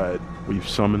my God, we've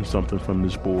summoned something from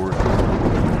this board.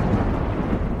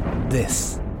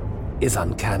 This is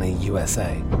Uncanny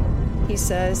USA. He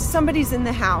says, somebody's in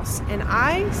the house, and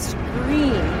I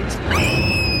screamed.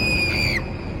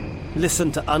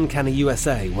 Listen to Uncanny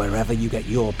USA wherever you get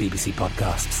your BBC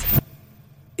podcasts,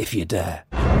 if you dare.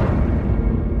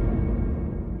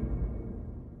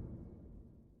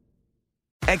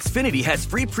 Xfinity has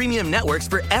free premium networks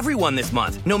for everyone this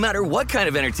month, no matter what kind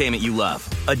of entertainment you love.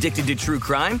 Addicted to true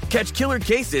crime? Catch killer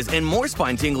cases and more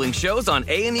spine-tingling shows on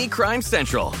A&E Crime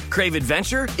Central. Crave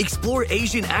adventure? Explore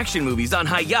Asian action movies on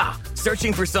Hi-YAH.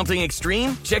 Searching for something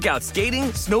extreme? Check out skating,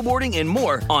 snowboarding, and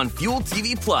more on Fuel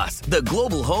TV Plus, the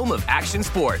global home of action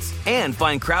sports. And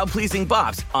find crowd-pleasing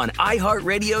bops on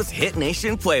iHeartRadio's Hit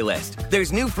Nation playlist.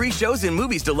 There's new free shows and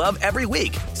movies to love every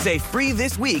week. Say free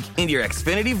this week in your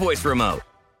Xfinity voice remote.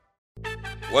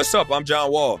 What's up? I'm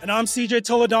John Wall. And I'm CJ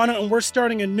Toledano, and we're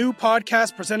starting a new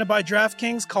podcast presented by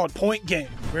DraftKings called Point Game.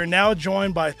 We're now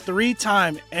joined by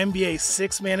three-time NBA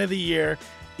Sixth Man of the Year,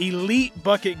 elite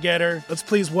bucket getter. Let's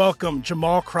please welcome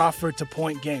Jamal Crawford to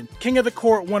Point Game. King of the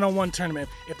Court one-on-one tournament.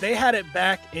 If they had it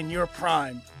back in your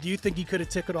prime, do you think you could have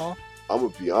took it all? I'm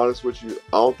going to be honest with you.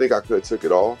 I don't think I could have took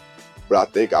it all, but I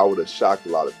think I would have shocked a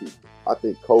lot of people. I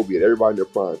think Kobe and everybody in their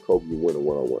prime, Kobe would win a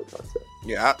one-on-one contest.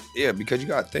 Yeah, because you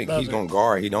got to think, he's going to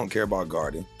guard. He don't care about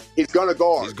guarding. He's going to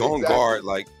guard. He's going to guard.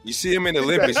 Like, you see him in the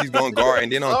Olympics, he's going to guard.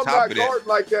 And then on top of that. I'm not guarding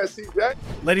like that, see that?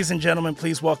 Ladies and gentlemen,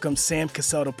 please welcome Sam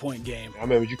Cassell to Point Game. I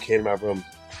remember you came to my room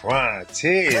crying,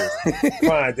 tears,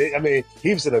 crying. I mean,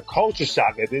 he was in a culture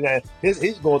shock. And then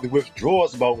he's going through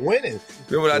withdrawals about winning.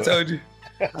 Remember what I told you?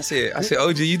 I said,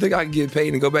 OG, you think I can get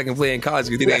paid and go back and play in college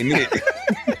because it ain't it?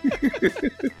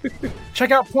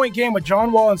 Check out Point Game with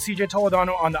John Wall and CJ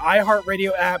Toledano on the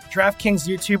iHeartRadio app, DraftKings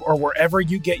YouTube, or wherever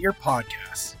you get your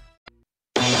podcasts.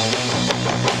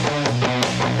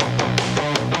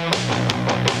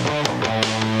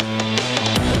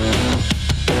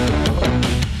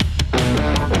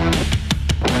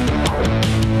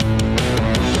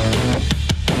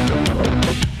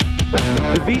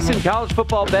 The VSiN College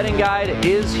Football Betting Guide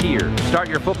is here. Start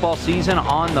your football season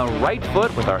on the right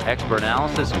foot with our expert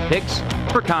analysis and picks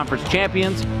for conference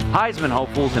champions, Heisman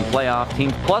hopefuls, and playoff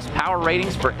teams, plus power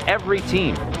ratings for every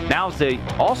team. Now's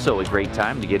also a great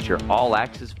time to get your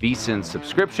all-access VSiN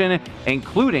subscription,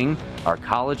 including our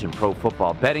college and pro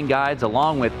football betting guides,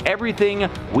 along with everything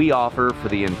we offer for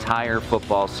the entire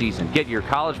football season. Get your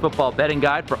college football betting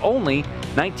guide for only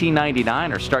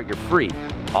 $19.99 or start your free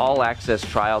all-access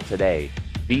trial today.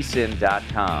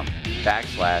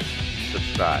 VSiN.com/subscribe.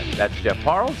 That's Jeff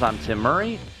Parles. I'm Tim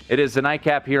Murray. It is the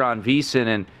Nightcap here on VSiN.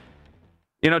 And,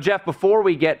 Jeff, before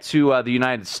we get to the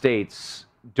United States,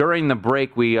 during the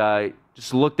break, we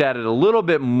just looked at it a little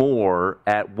bit more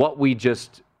at what we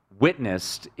just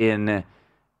witnessed in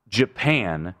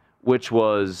Japan, which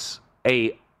was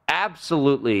a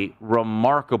absolutely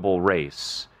remarkable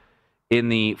race in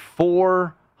the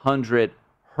 400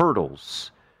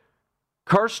 hurdles.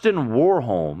 Karsten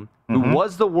Warholm, who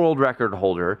was the world record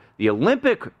holder, the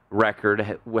Olympic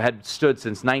record had stood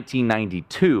since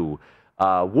 1992.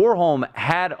 Warholm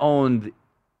had owned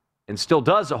and still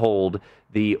does hold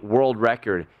the world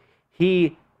record.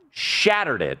 He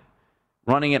shattered it,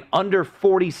 running it under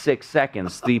 46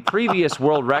 seconds. The previous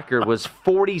world record was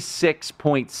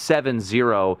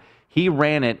 46.70. He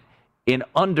ran it in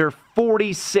under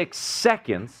 46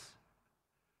 seconds.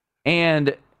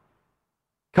 And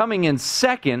coming in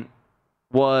second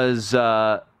was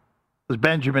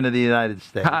Benjamin of the United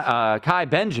States. Kai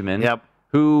Benjamin,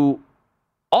 who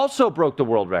also broke the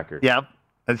world record. Yep,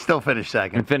 and still finished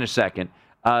second.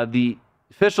 The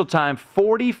official time,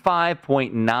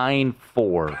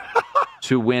 45.94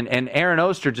 to win. And Aaron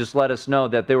Oster just let us know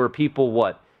that there were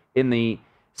people, in the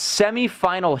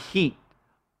semifinal heat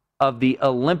of the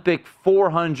Olympic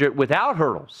 400 without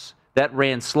hurdles that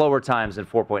ran slower times than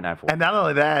 4.94. And not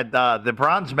only that, the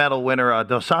bronze medal winner,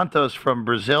 Dos Santos from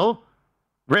Brazil,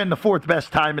 ran the fourth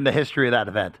best time in the history of that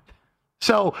event.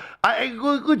 So,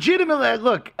 legitimately,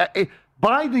 look,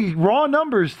 by the raw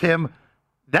numbers, Tim,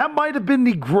 that might have been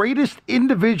the greatest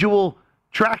individual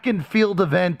track and field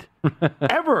event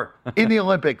ever in the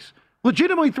Olympics.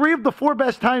 Legitimately, 3 of the 4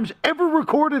 best times ever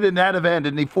recorded in that event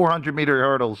in the 400-meter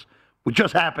hurdles would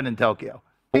just happen in Tokyo.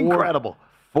 Incredible.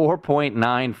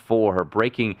 4.94,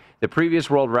 breaking the previous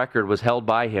world record was held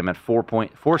by him at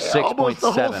 4.46.7. Almost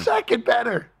a whole second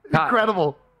better.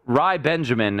 Incredible. Rai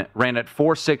Benjamin ran at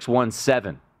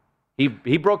 4.617.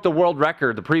 He broke the world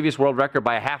record, the previous world record,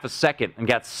 by a half a second and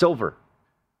got silver.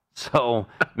 So,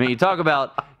 you talk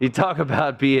about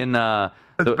being bad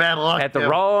luck, at the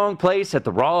wrong place at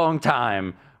the wrong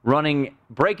time,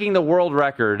 breaking the world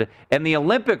record and the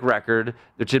Olympic record,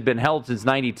 which had been held since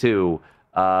 '92.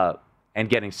 And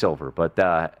getting silver. But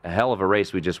a hell of a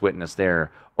race we just witnessed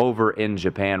there over in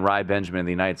Japan. Rai Benjamin of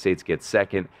the United States gets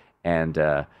second, and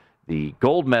the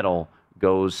gold medal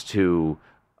goes to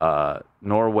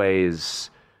Norway's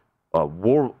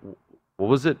what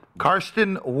was it?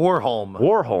 Karsten Warholm.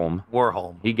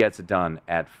 Warholm. He gets it done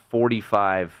at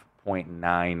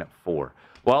 45.94.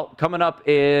 Well, coming up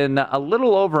in a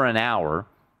little over an hour,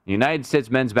 the United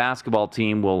States men's basketball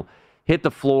team will hit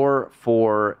the floor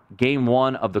for Game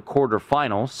 1 of the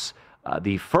quarterfinals.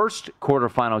 The first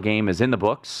quarterfinal game is in the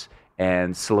books,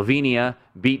 and Slovenia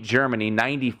beat Germany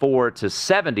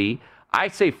 94-70. I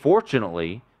say,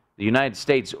 fortunately, the United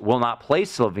States will not play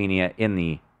Slovenia in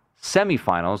the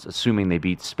semifinals, assuming they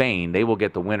beat Spain. They will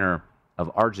get the winner of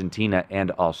Argentina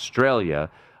and Australia,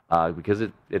 because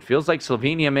it feels like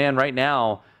Slovenia, man, right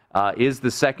now is the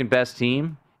second best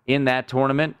team in that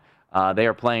tournament. They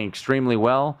are playing extremely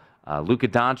well. Luka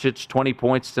Doncic, 20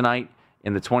 points tonight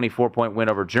in the 24-point win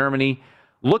over Germany.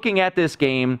 Looking at this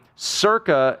game,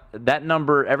 circa, that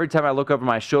number, every time I look over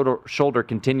my shoulder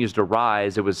continues to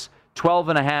rise. It was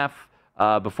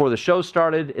 12.5 before the show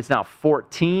started. It's now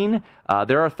 14.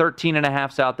 There are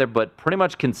 13.5s out there, but pretty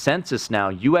much consensus now.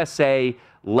 USA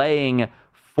laying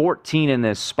 14 in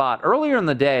this spot. Earlier in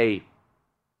the day,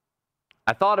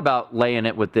 I thought about laying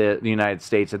it with the United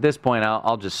States. At this point,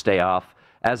 I'll just stay off.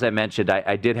 As I mentioned,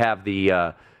 I did have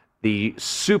the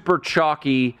super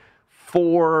chalky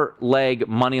 4-leg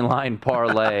money line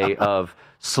parlay of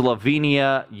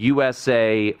Slovenia,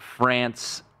 USA,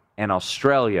 France, and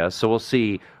Australia. So we'll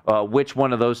see which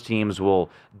one of those teams will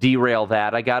derail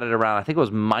that. I got it around, I think it was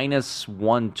minus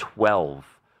 112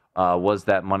 was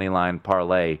that money line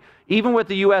parlay. Even with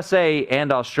the USA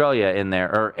and Australia in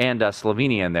there, and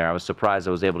Slovenia in there, I was surprised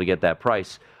I was able to get that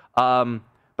price.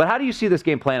 But how do you see this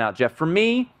game playing out, Jeff? For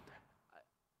me,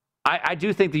 I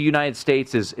do think the United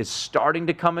States is starting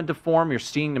to come into form. You're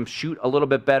seeing them shoot a little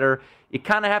bit better. You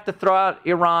kind of have to throw out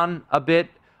Iran a bit,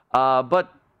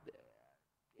 but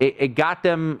it got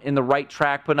them in the right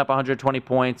track, putting up 120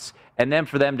 points. And then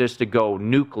for them just to go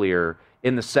nuclear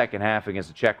in the second half against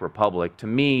the Czech Republic. To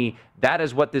me, that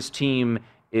is what this team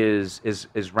is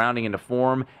rounding into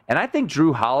form. And I think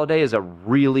Drew Holiday is a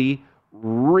really,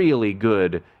 really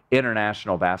good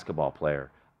international basketball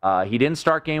player. He didn't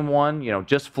start game one,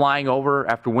 just flying over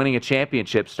after winning a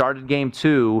championship, started game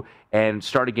two and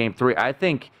started game three. I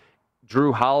think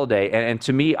Drew Holiday, and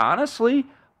to me, honestly,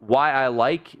 why I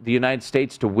like the United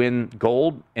States to win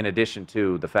gold, in addition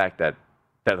to the fact that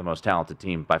they're the most talented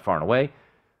team by far and away,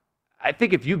 I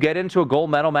think if you get into a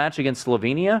gold medal match against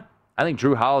Slovenia, I think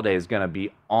Drew Holiday is going to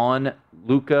be on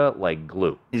Luka like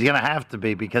glue. He's going to have to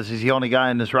be, because he's the only guy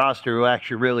in this roster who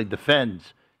actually really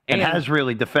defends. And has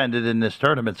really defended in this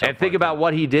tournament so far. And think about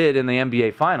what he did in the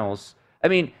NBA Finals. I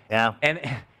mean, and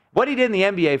what he did in the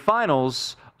NBA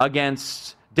Finals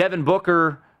against Devin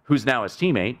Booker, who's now his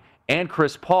teammate, and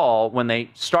Chris Paul, when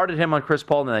they started him on Chris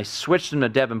Paul and then they switched him to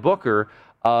Devin Booker,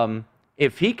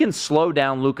 if he can slow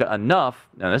down Luka enough,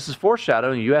 now this is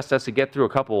foreshadowing, the U.S. has to get through a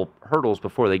couple hurdles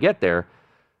before they get there,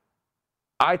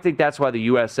 I think that's why the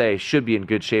USA should be in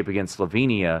good shape against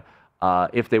Slovenia,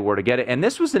 if they were to get it. And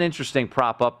this was an interesting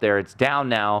prop up there. It's down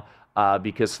now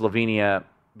because Slovenia,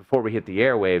 before we hit the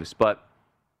airwaves, but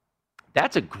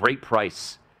that's a great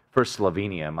price for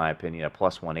Slovenia, in my opinion, at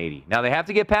plus 180. Now, they have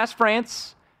to get past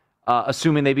France,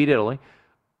 assuming they beat Italy.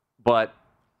 But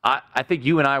I think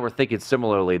you and I were thinking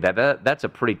similarly that that's a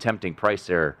pretty tempting price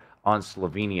there on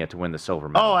Slovenia to win the silver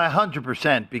medal. Oh,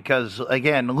 100%, because,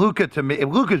 again, Luka, to me,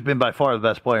 Luka's been by far the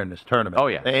best player in this tournament. Oh,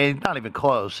 yeah. He's not even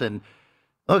close. And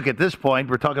look, at this point,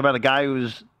 we're talking about a guy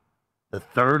who's the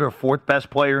third or fourth best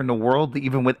player in the world,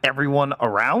 even with everyone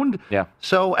around. Yeah.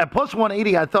 So at plus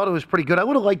 180, I thought it was pretty good. I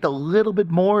would have liked a little bit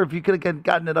more. If you could have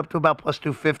gotten it up to about plus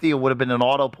 250, it would have been an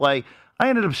auto play. I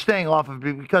ended up staying off of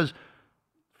it because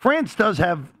France does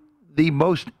have the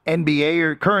most current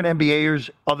NBAers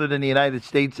other than the United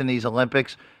States in these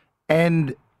Olympics,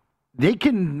 and they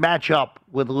can match up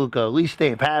with Luka. At least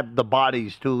they've had the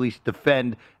bodies to at least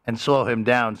defend and slow him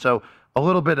down. So a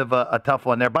little bit of a tough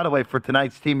one there. By the way, for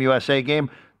tonight's Team USA game,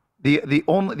 the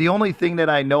only thing that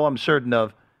I know I'm certain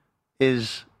of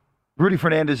is Rudy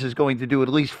Fernandez is going to do at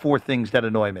least 4 things that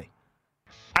annoy me.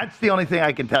 That's the only thing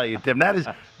I can tell you, Tim. That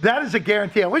is a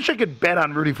guarantee. I wish I could bet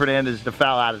on Rudy Fernandez to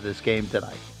foul out of this game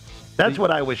tonight. That's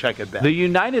what I wish I could bet. The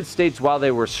United States, while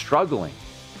they were struggling,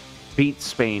 beat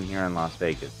Spain here in Las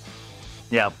Vegas.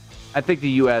 Yeah. I think the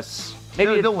U.S.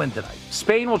 maybe they'll win tonight.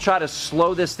 Spain will try to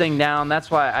slow this thing down. That's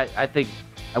why I think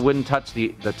I wouldn't touch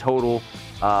the total.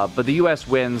 But the U.S.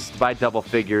 wins by double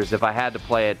figures. If I had to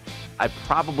play it, I'd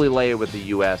probably lay it with the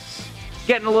U.S. It's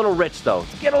getting a little rich, though.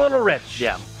 It's getting a little rich.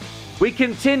 Yeah. We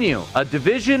continue a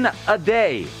division a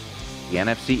day. The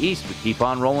NFC East, we keep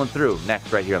on rolling through.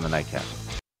 Next, right here on the Nightcap.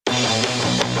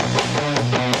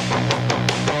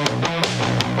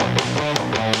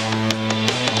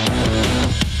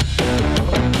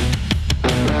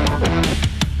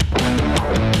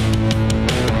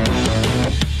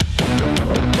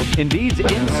 Indeed's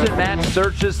instant match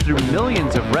searches through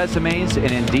millions of resumes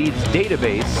in Indeed's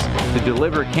database to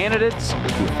deliver candidates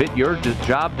who fit your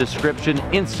job description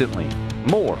instantly.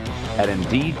 More at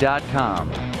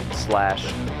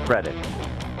Indeed.com/credit.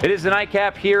 It is the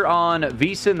Nightcap here on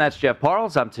VSiN. That's Jeff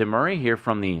Parles. I'm Tim Murray here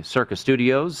from the Circa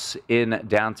Studios in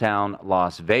downtown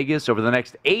Las Vegas. Over the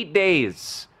next 8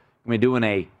 days, we're doing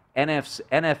a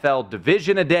NFL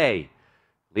division a day,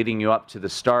 leading you up to the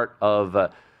start of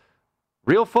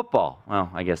real football.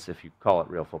 Well, I guess if you call it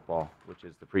real football, which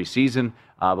is the preseason.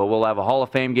 But we'll have a Hall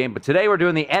of Fame game. But today we're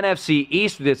doing the NFC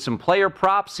East. We did some player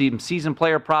props, some season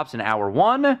player props in hour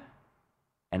 1.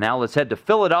 And now let's head to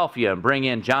Philadelphia and bring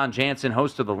in John Jansen,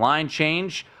 host of The Line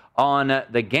Change on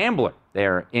The Gambler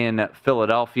there in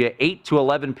Philadelphia, 8 to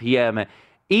 11 p.m.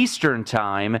 Eastern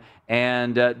Time.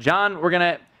 And, John, we're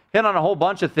going to hit on a whole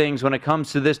bunch of things when it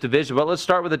comes to this division. But let's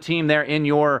start with a team there in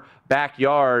your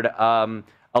backyard.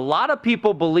 A lot of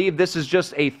people believe this is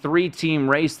just a 3-team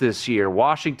race this year.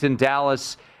 Washington,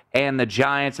 Dallas, and the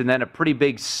Giants, and then a pretty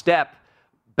big step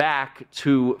back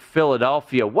to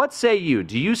Philadelphia. What say you?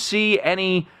 Do you see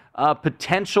any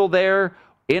potential there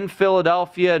in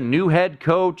Philadelphia? New head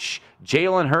coach,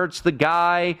 Jalen Hurts, the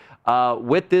guy,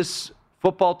 with this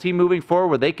football team moving forward,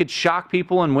 where they could shock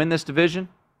people and win this division?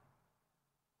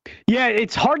 Yeah,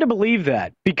 it's hard to believe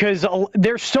that because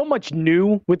there's so much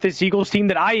new with this Eagles team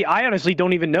that I honestly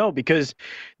don't even know, because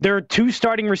there are 2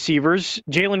 starting receivers.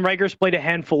 Jalen Reagor's played a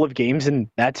handful of games, and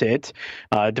that's it.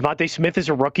 Devontae Smith is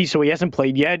a rookie, so he hasn't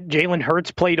played yet. Jalen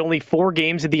Hurts played only 4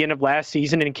 games at the end of last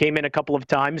season and came in a couple of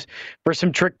times for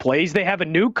some trick plays. They have a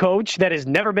new coach that has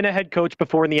never been a head coach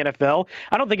before in the NFL.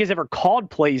 I don't think has ever called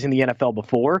plays in the NFL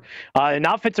before. An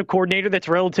offensive coordinator that's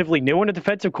relatively new, and a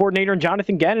defensive coordinator in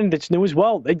Jonathan Gannon that's new as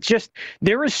well.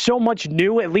 There is so much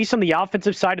new, at least on the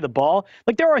offensive side of the ball.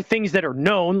 Like, there are things that are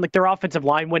known, like their offensive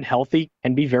line, when healthy,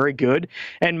 can be very good.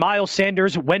 And Miles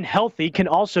Sanders, when healthy, can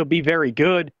also be very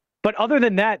good. But other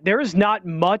than that, there is not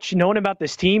much known about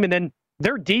this team. And then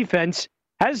their defense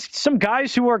has some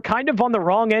guys who are kind of on the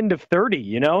wrong end of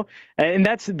 30, and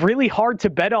that's really hard to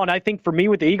bet on, I think, for me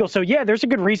with the Eagles. So, yeah, there's a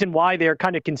good reason why they're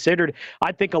kind of considered,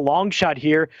 I think, a long shot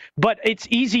here. But it's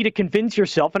easy to convince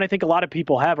yourself, and I think a lot of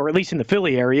people have, or at least in the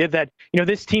Philly area, that,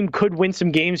 this team could win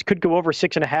some games, could go over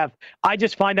 6.5. I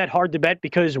just find that hard to bet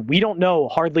because we don't know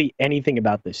hardly anything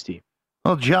about this team.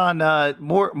 Well, John,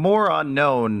 more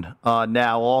unknown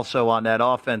now also on that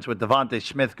offense with Devontae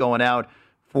Smith going out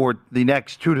for the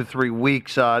next 2 to 3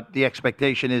 weeks. The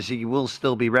expectation is he will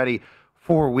still be ready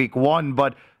for week 1,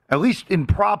 but at least in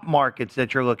prop markets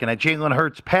that you're looking at, Jalen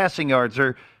Hurts passing yards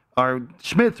or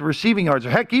Smith receiving yards,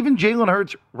 or heck, even Jalen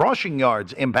Hurts rushing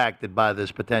yards impacted by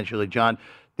this potentially, John.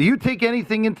 Do you take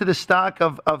anything into the stock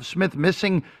of Smith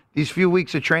missing these few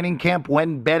weeks of training camp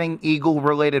when betting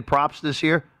Eagle-related props this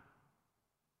year?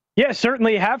 Yeah,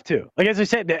 certainly have to. Like, as I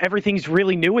said, everything's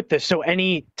really new with this, so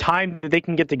any time that they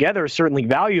can get together is certainly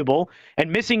valuable. And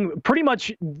missing pretty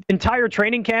much entire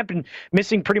training camp and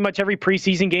missing pretty much every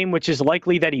preseason game, which is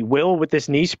likely that he will with this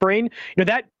knee sprain,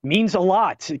 that means a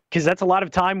lot, because that's a lot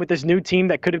of time with this new team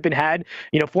that could have been had,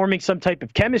 forming some type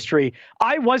of chemistry.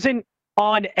 I wasn't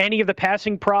on any of the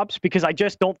passing props because I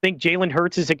just don't think Jalen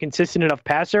Hurts is a consistent enough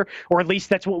passer, or at least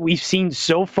that's what we've seen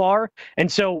so far.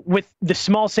 And so with the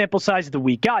small sample size that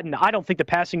we've gotten, I don't think the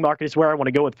passing market is where I want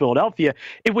to go with Philadelphia.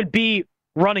 It would be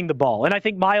running the ball. And I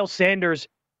think Miles Sanders,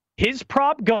 his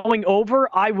prop going over,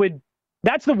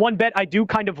 that's the one bet I do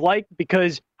kind of like,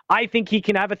 because I think he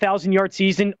can have a 1,000-yard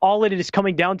season. All it is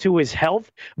coming down to is health.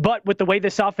 But with the way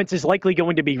this offense is likely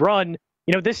going to be run,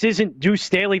 this isn't Deuce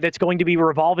Staley that's going to be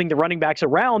revolving the running backs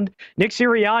around. Nick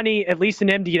Sirianni, at least in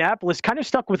Indianapolis, kind of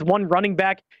stuck with one running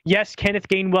back. Yes, Kenneth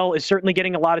Gainwell is certainly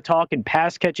getting a lot of talk in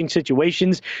pass-catching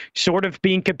situations, sort of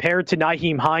being compared to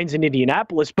Nyheim Hines in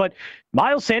Indianapolis. But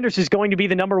Miles Sanders is going to be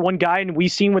the number one guy, and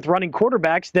we've seen with running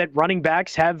quarterbacks that running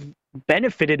backs have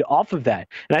benefited off of that.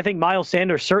 And I think Miles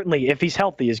Sanders, certainly, if he's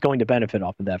healthy, is going to benefit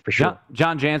off of that for sure.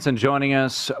 John Jansen joining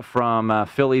us from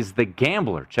Philly's The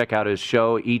Gambler. Check out his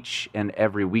show each and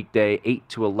every weekday, 8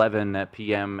 to 11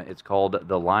 p.m. It's called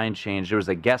The Line Change. There was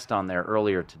a guest on there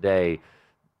earlier today.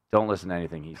 Don't listen to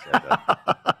anything he said,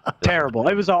 though. Terrible.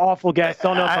 It was an awful guest.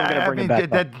 Don't know if I'm going to bring him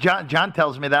back. John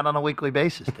tells me that on a weekly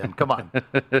basis, Tim. Come on.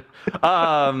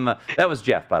 That was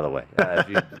Jeff, by the way, if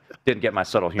you didn't get my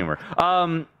subtle humor.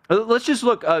 Let's just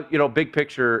look, big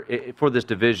picture for this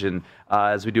division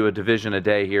as we do a division a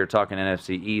day here, talking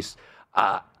NFC East.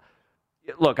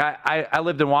 Look, I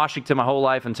lived in Washington my whole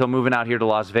life until moving out here to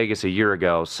Las Vegas a year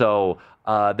ago. So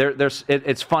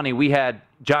it's funny. We had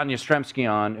John Yastrzemski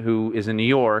on, who is in New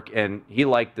York, and he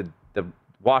liked the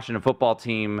Washington football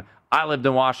team. I lived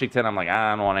in Washington. I'm like,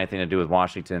 I don't want anything to do with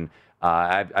Washington.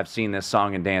 I've seen this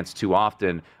song and dance too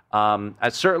often. I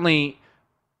certainly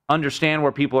understand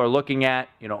where people are looking at,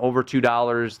 over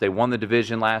 $2. They won the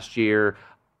division last year.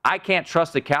 I can't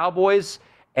trust the Cowboys.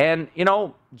 And,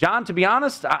 John, to be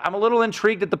honest, I'm a little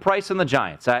intrigued at the price on the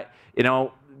Giants.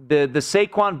 The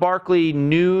Saquon Barkley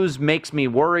news makes me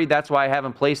worried. That's why I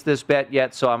haven't placed this bet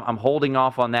yet, so I'm holding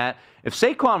off on that. If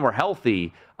Saquon were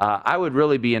healthy, I would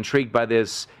really be intrigued by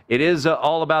this. It is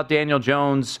all about Daniel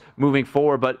Jones moving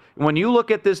forward. But when you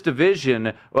look at this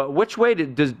division, which way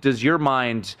does your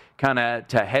mind kind of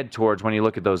to head towards when you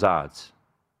look at those odds?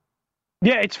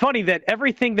 Yeah, it's funny that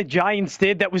everything the Giants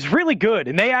did that was really good,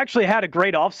 and they actually had a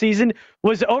great offseason,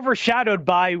 was overshadowed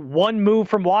by one move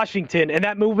from Washington, and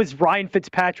that move was Ryan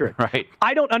Fitzpatrick. Right.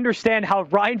 I don't understand how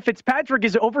Ryan Fitzpatrick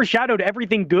has overshadowed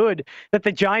everything good that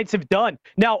the Giants have done.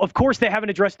 Now, of course, they haven't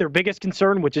addressed their biggest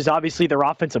concern, which is obviously their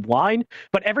offensive line,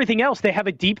 but everything else, they have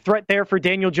a deep threat there for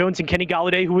Daniel Jones and Kenny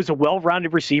Golladay, who is a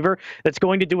well-rounded receiver that's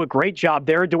going to do a great job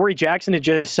there. Dory Jackson had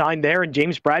just signed there, and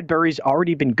James Bradbury's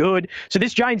already been good. So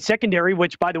this Giants secondary,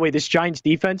 which, by the way, this Giants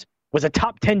defense was a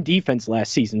top 10 defense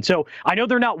last season. So I know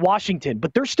they're not Washington,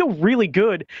 but they're still really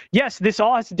good. Yes, this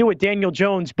all has to do with Daniel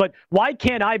Jones, but why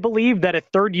can't I believe that a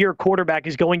third-year quarterback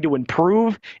is going to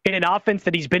improve in an offense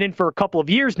that he's been in for a couple of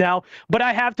years now? But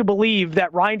I have to believe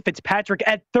that Ryan Fitzpatrick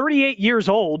at 38 years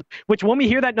old, which when we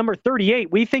hear that number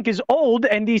 38, we think is old,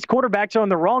 and these quarterbacks are on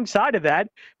the wrong side of that.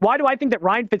 Why do I think that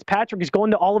Ryan Fitzpatrick is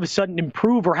going to all of a sudden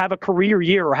improve or have a career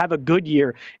year or have a good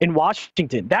year in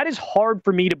Washington? That is hard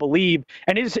for me to believe.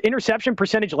 And his interception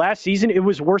percentage last season, it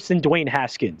was worse than Dwayne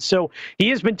Haskins. So he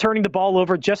has been turning the ball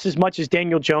over just as much as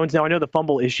Daniel Jones. Now, I know the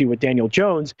fumble issue with Daniel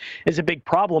Jones is a big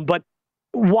problem, but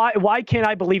why can't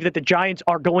I believe that the Giants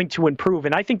are going to improve?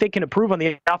 And I think they can improve on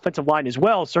the offensive line as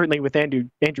well, certainly with Andrew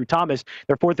Thomas,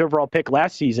 their 4th overall pick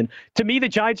last season. To me, the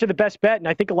Giants are the best bet, and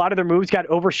I think a lot of their moves got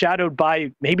overshadowed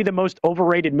by maybe the most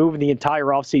overrated move in the entire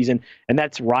offseason, and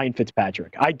that's Ryan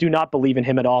Fitzpatrick. I do not believe in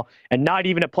him at all, and not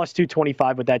even at plus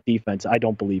 225 with that defense. I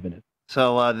don't believe in it.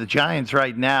 So the Giants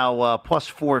right now, plus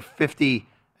 450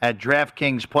 at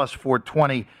DraftKings, plus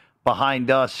 420 behind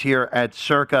us here at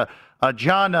Circa.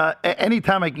 John,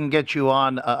 anytime I can get you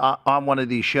on one of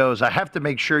these shows, I have to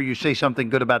make sure you say something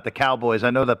good about the Cowboys.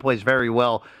 I know that plays very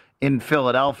well in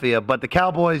Philadelphia, but the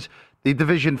Cowboys, the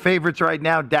division favorites right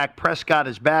now, Dak Prescott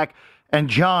is back. And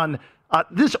John,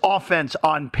 this offense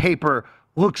on paper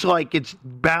looks like it's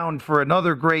bound for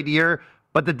another great year,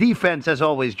 but the defense, as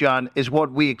always, John, is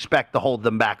what we expect to hold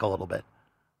them back a little bit.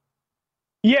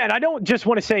 Yeah, and I don't just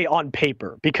want to say on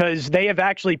paper, because they have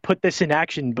actually put this in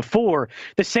action before.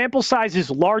 The sample size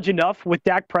is large enough with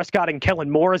Dak Prescott and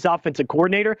Kellen Moore as offensive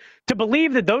coordinator to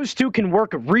believe that those two can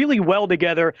work really well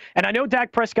together. And I know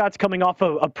Dak Prescott's coming off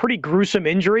a pretty gruesome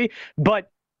injury,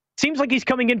 but seems like he's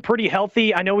coming in pretty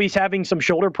healthy. I know he's having some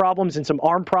shoulder problems and some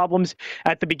arm problems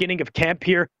at the beginning of camp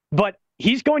here, but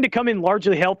he's going to come in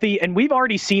largely healthy, and we've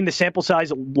already seen the sample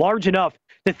size large enough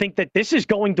to think that this is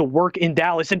going to work in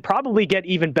Dallas and probably get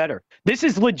even better. This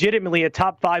is legitimately a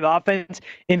top 5 offense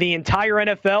in the entire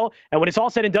NFL, and when it's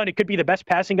all said and done, it could be the best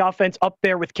passing offense up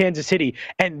there with Kansas City.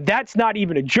 And that's not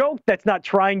even a joke. That's not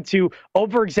trying to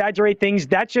over-exaggerate things.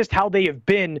 That's just how they have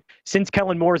been since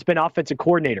Kellen Moore has been offensive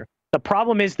coordinator. The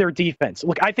problem is their defense.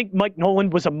 Look, I think Mike Nolan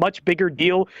was a much bigger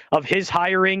deal of his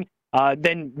hiring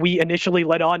than we initially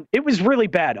let on. It was really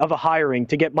bad of a hiring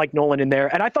to get Mike Nolan in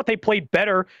there, and I thought they played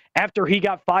better after he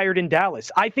got fired in Dallas.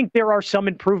 I think there are some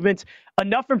improvements,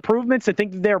 enough improvements to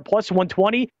think that they're plus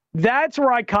 120. That's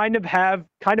where I kind of have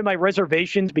my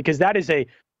reservations, because that is a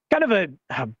kind of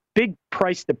a big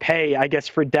price to pay, I guess,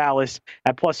 for Dallas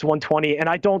at plus 120. And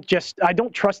I don't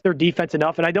trust their defense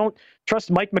enough, and I don't trust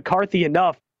Mike McCarthy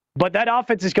enough. But that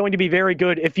offense is going to be very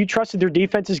good. If you trusted their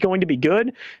defense is going to be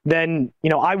good, then,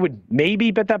 I would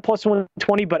maybe bet that plus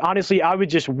 120. But honestly, I would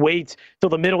just wait till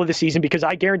the middle of the season, because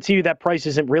I guarantee you that price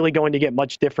isn't really going to get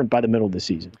much different by the middle of the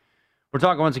season. We're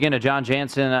talking once again to John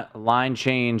Jansen. Line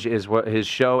change is what his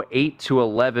show, 8 to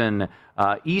 11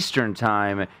 Eastern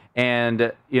time.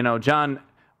 And, John,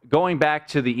 going back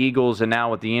to the Eagles and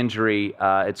now with the injury,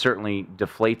 it certainly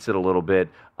deflates it a little bit.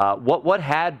 What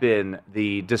had been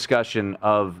the discussion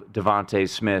of Devontae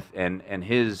Smith and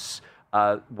his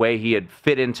way he had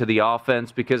fit into the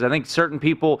offense? Because I think certain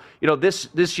people,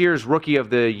 this year's Rookie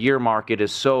of the Year market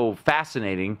is so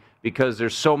fascinating because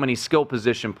there's so many skill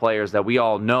position players that we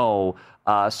all know.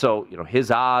 So his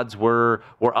odds were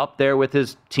up there with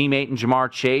his teammate in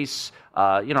Jamar Chase.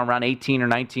 Around 18 or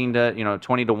 19 to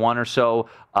 20 to 1 or so.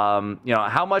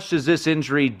 How much does this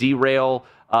injury derail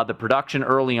the production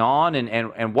early on,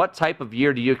 and what type of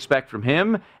year do you expect from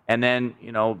him? And then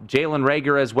Jalen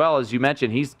Reagor as well, as you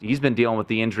mentioned, he's been dealing with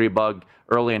the injury bug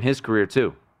early in his career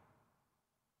too.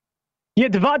 Yeah,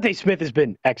 Devontae Smith has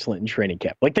been excellent in training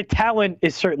camp. Like, the talent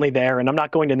is certainly there, and I'm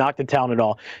not going to knock the talent at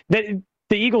all.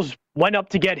 The Eagles went up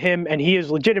to get him, and he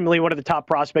is legitimately one of the top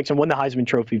prospects and won the Heisman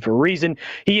Trophy for a reason.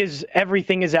 He is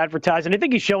everything is advertised, and I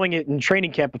think he's showing it in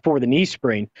training camp before the knee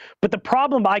sprain. But the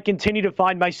problem I continue to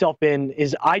find myself in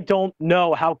is I don't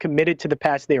know how committed to the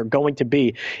pass they are going to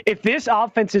be. If this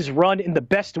offense is run in the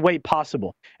best way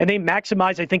possible, and they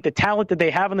maximize, I think, the talent that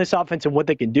they have on this offense and what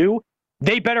they can do,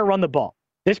 they better run the ball.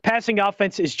 This passing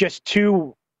offense is just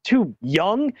too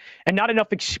young and not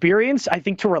enough experience, I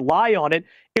think, to rely on it.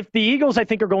 If the Eagles, I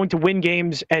think, are going to win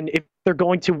games, and if they're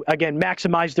going to, again,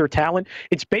 maximize their talent,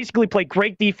 it's basically play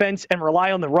great defense and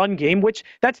rely on the run game, which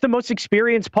that's the most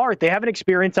experienced part. They have an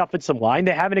experienced offensive line.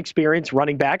 They have an experienced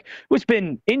running back who's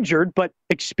been injured but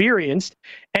experienced.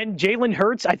 And Jalen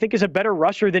Hurts, I think, is a better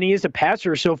rusher than he is a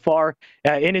passer so far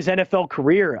in his NFL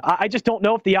career. I just don't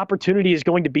know if the opportunity is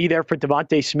going to be there for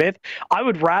Devontae Smith. I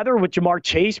would rather with Jamar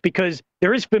Chase, because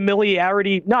there is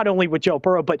familiarity not only with Joe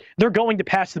Burrow, but they're going to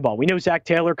pass the ball. We know Zach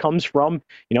Taylor Taylor comes from,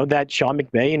 that Sean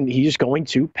McVay, and he's going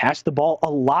to pass the ball a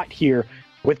lot here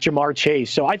with Jamar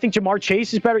Chase. So I think Jamar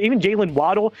Chase is better. Even Jalen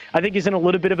Waddle, I think, is in a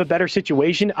little bit of a better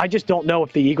situation. I just don't know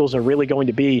if the Eagles are really going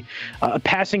to be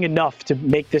passing enough to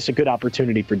make this a good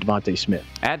opportunity for Devontae Smith.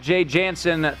 At Jay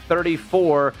Jansen,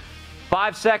 34.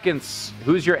 5 seconds.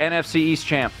 Who's your NFC East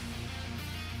champ?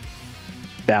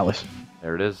 Dallas.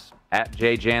 There it is. At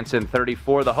Jay Jansen,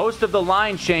 34. The host of The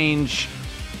Line Change.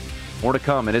 More to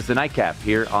come. It is the Nightcap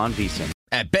here on VSiN.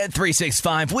 At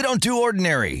Bet365, we don't do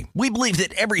ordinary. We believe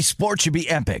that every sport should be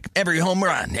epic. Every home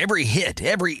run, every hit,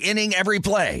 every inning, every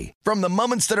play. From the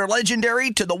moments that are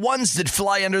legendary to the ones that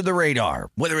fly under the radar.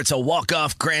 Whether it's a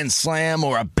walk-off grand slam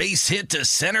or a base hit to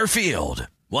center field.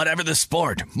 Whatever the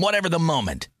sport, whatever the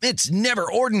moment. It's never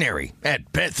ordinary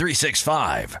at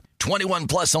Bet365. 21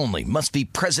 plus only. Must be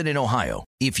present in Ohio.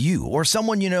 If you or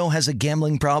someone you know has a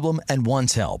gambling problem and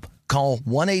wants help, call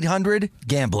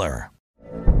 1-800-GAMBLER.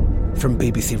 From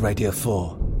BBC Radio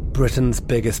 4, Britain's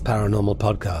biggest paranormal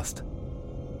podcast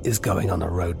is going on a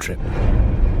road trip.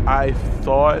 I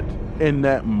thought in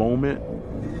that moment,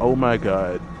 oh my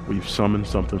God, we've summoned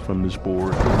something from this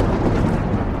board.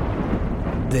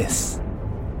 This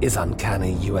is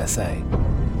Uncanny USA.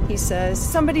 He says,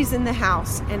 somebody's in the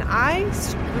house, and I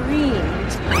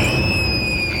screamed.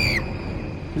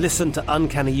 Listen to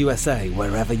Uncanny USA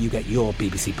wherever you get your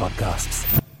BBC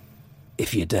podcasts,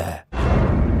 if you dare.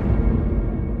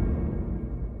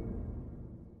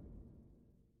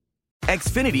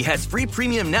 Xfinity has free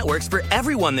premium networks for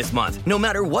everyone this month, no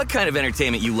matter what kind of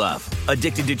entertainment you love.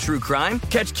 Addicted to true crime?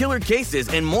 Catch killer cases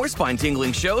and more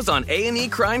spine-tingling shows on A&E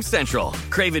Crime Central.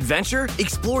 Crave adventure?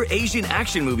 Explore Asian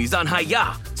action movies on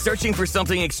Hi-YAH. Searching for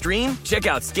something extreme? Check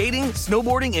out skating,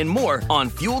 snowboarding, and more on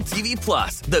Fuel TV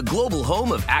Plus, the global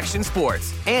home of action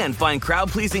sports. And find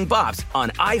crowd-pleasing bops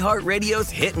on iHeartRadio's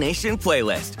Hit Nation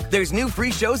playlist. There's new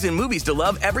free shows and movies to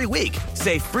love every week.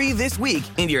 Say free this week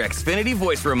in your Xfinity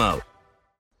voice remote.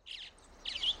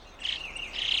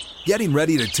 Getting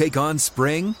ready to take on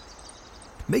spring?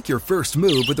 Make your first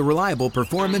move with the reliable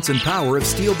performance and power of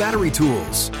Steel battery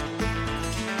tools.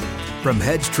 From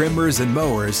hedge trimmers and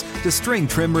mowers to string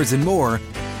trimmers and more,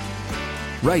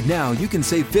 right now you can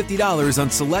save $50 on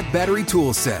select battery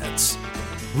tool sets.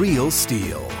 Real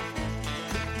Steel.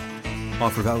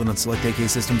 Offer valid on select AK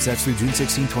system sets through June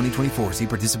 16, 2024. See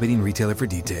participating retailer for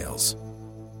details.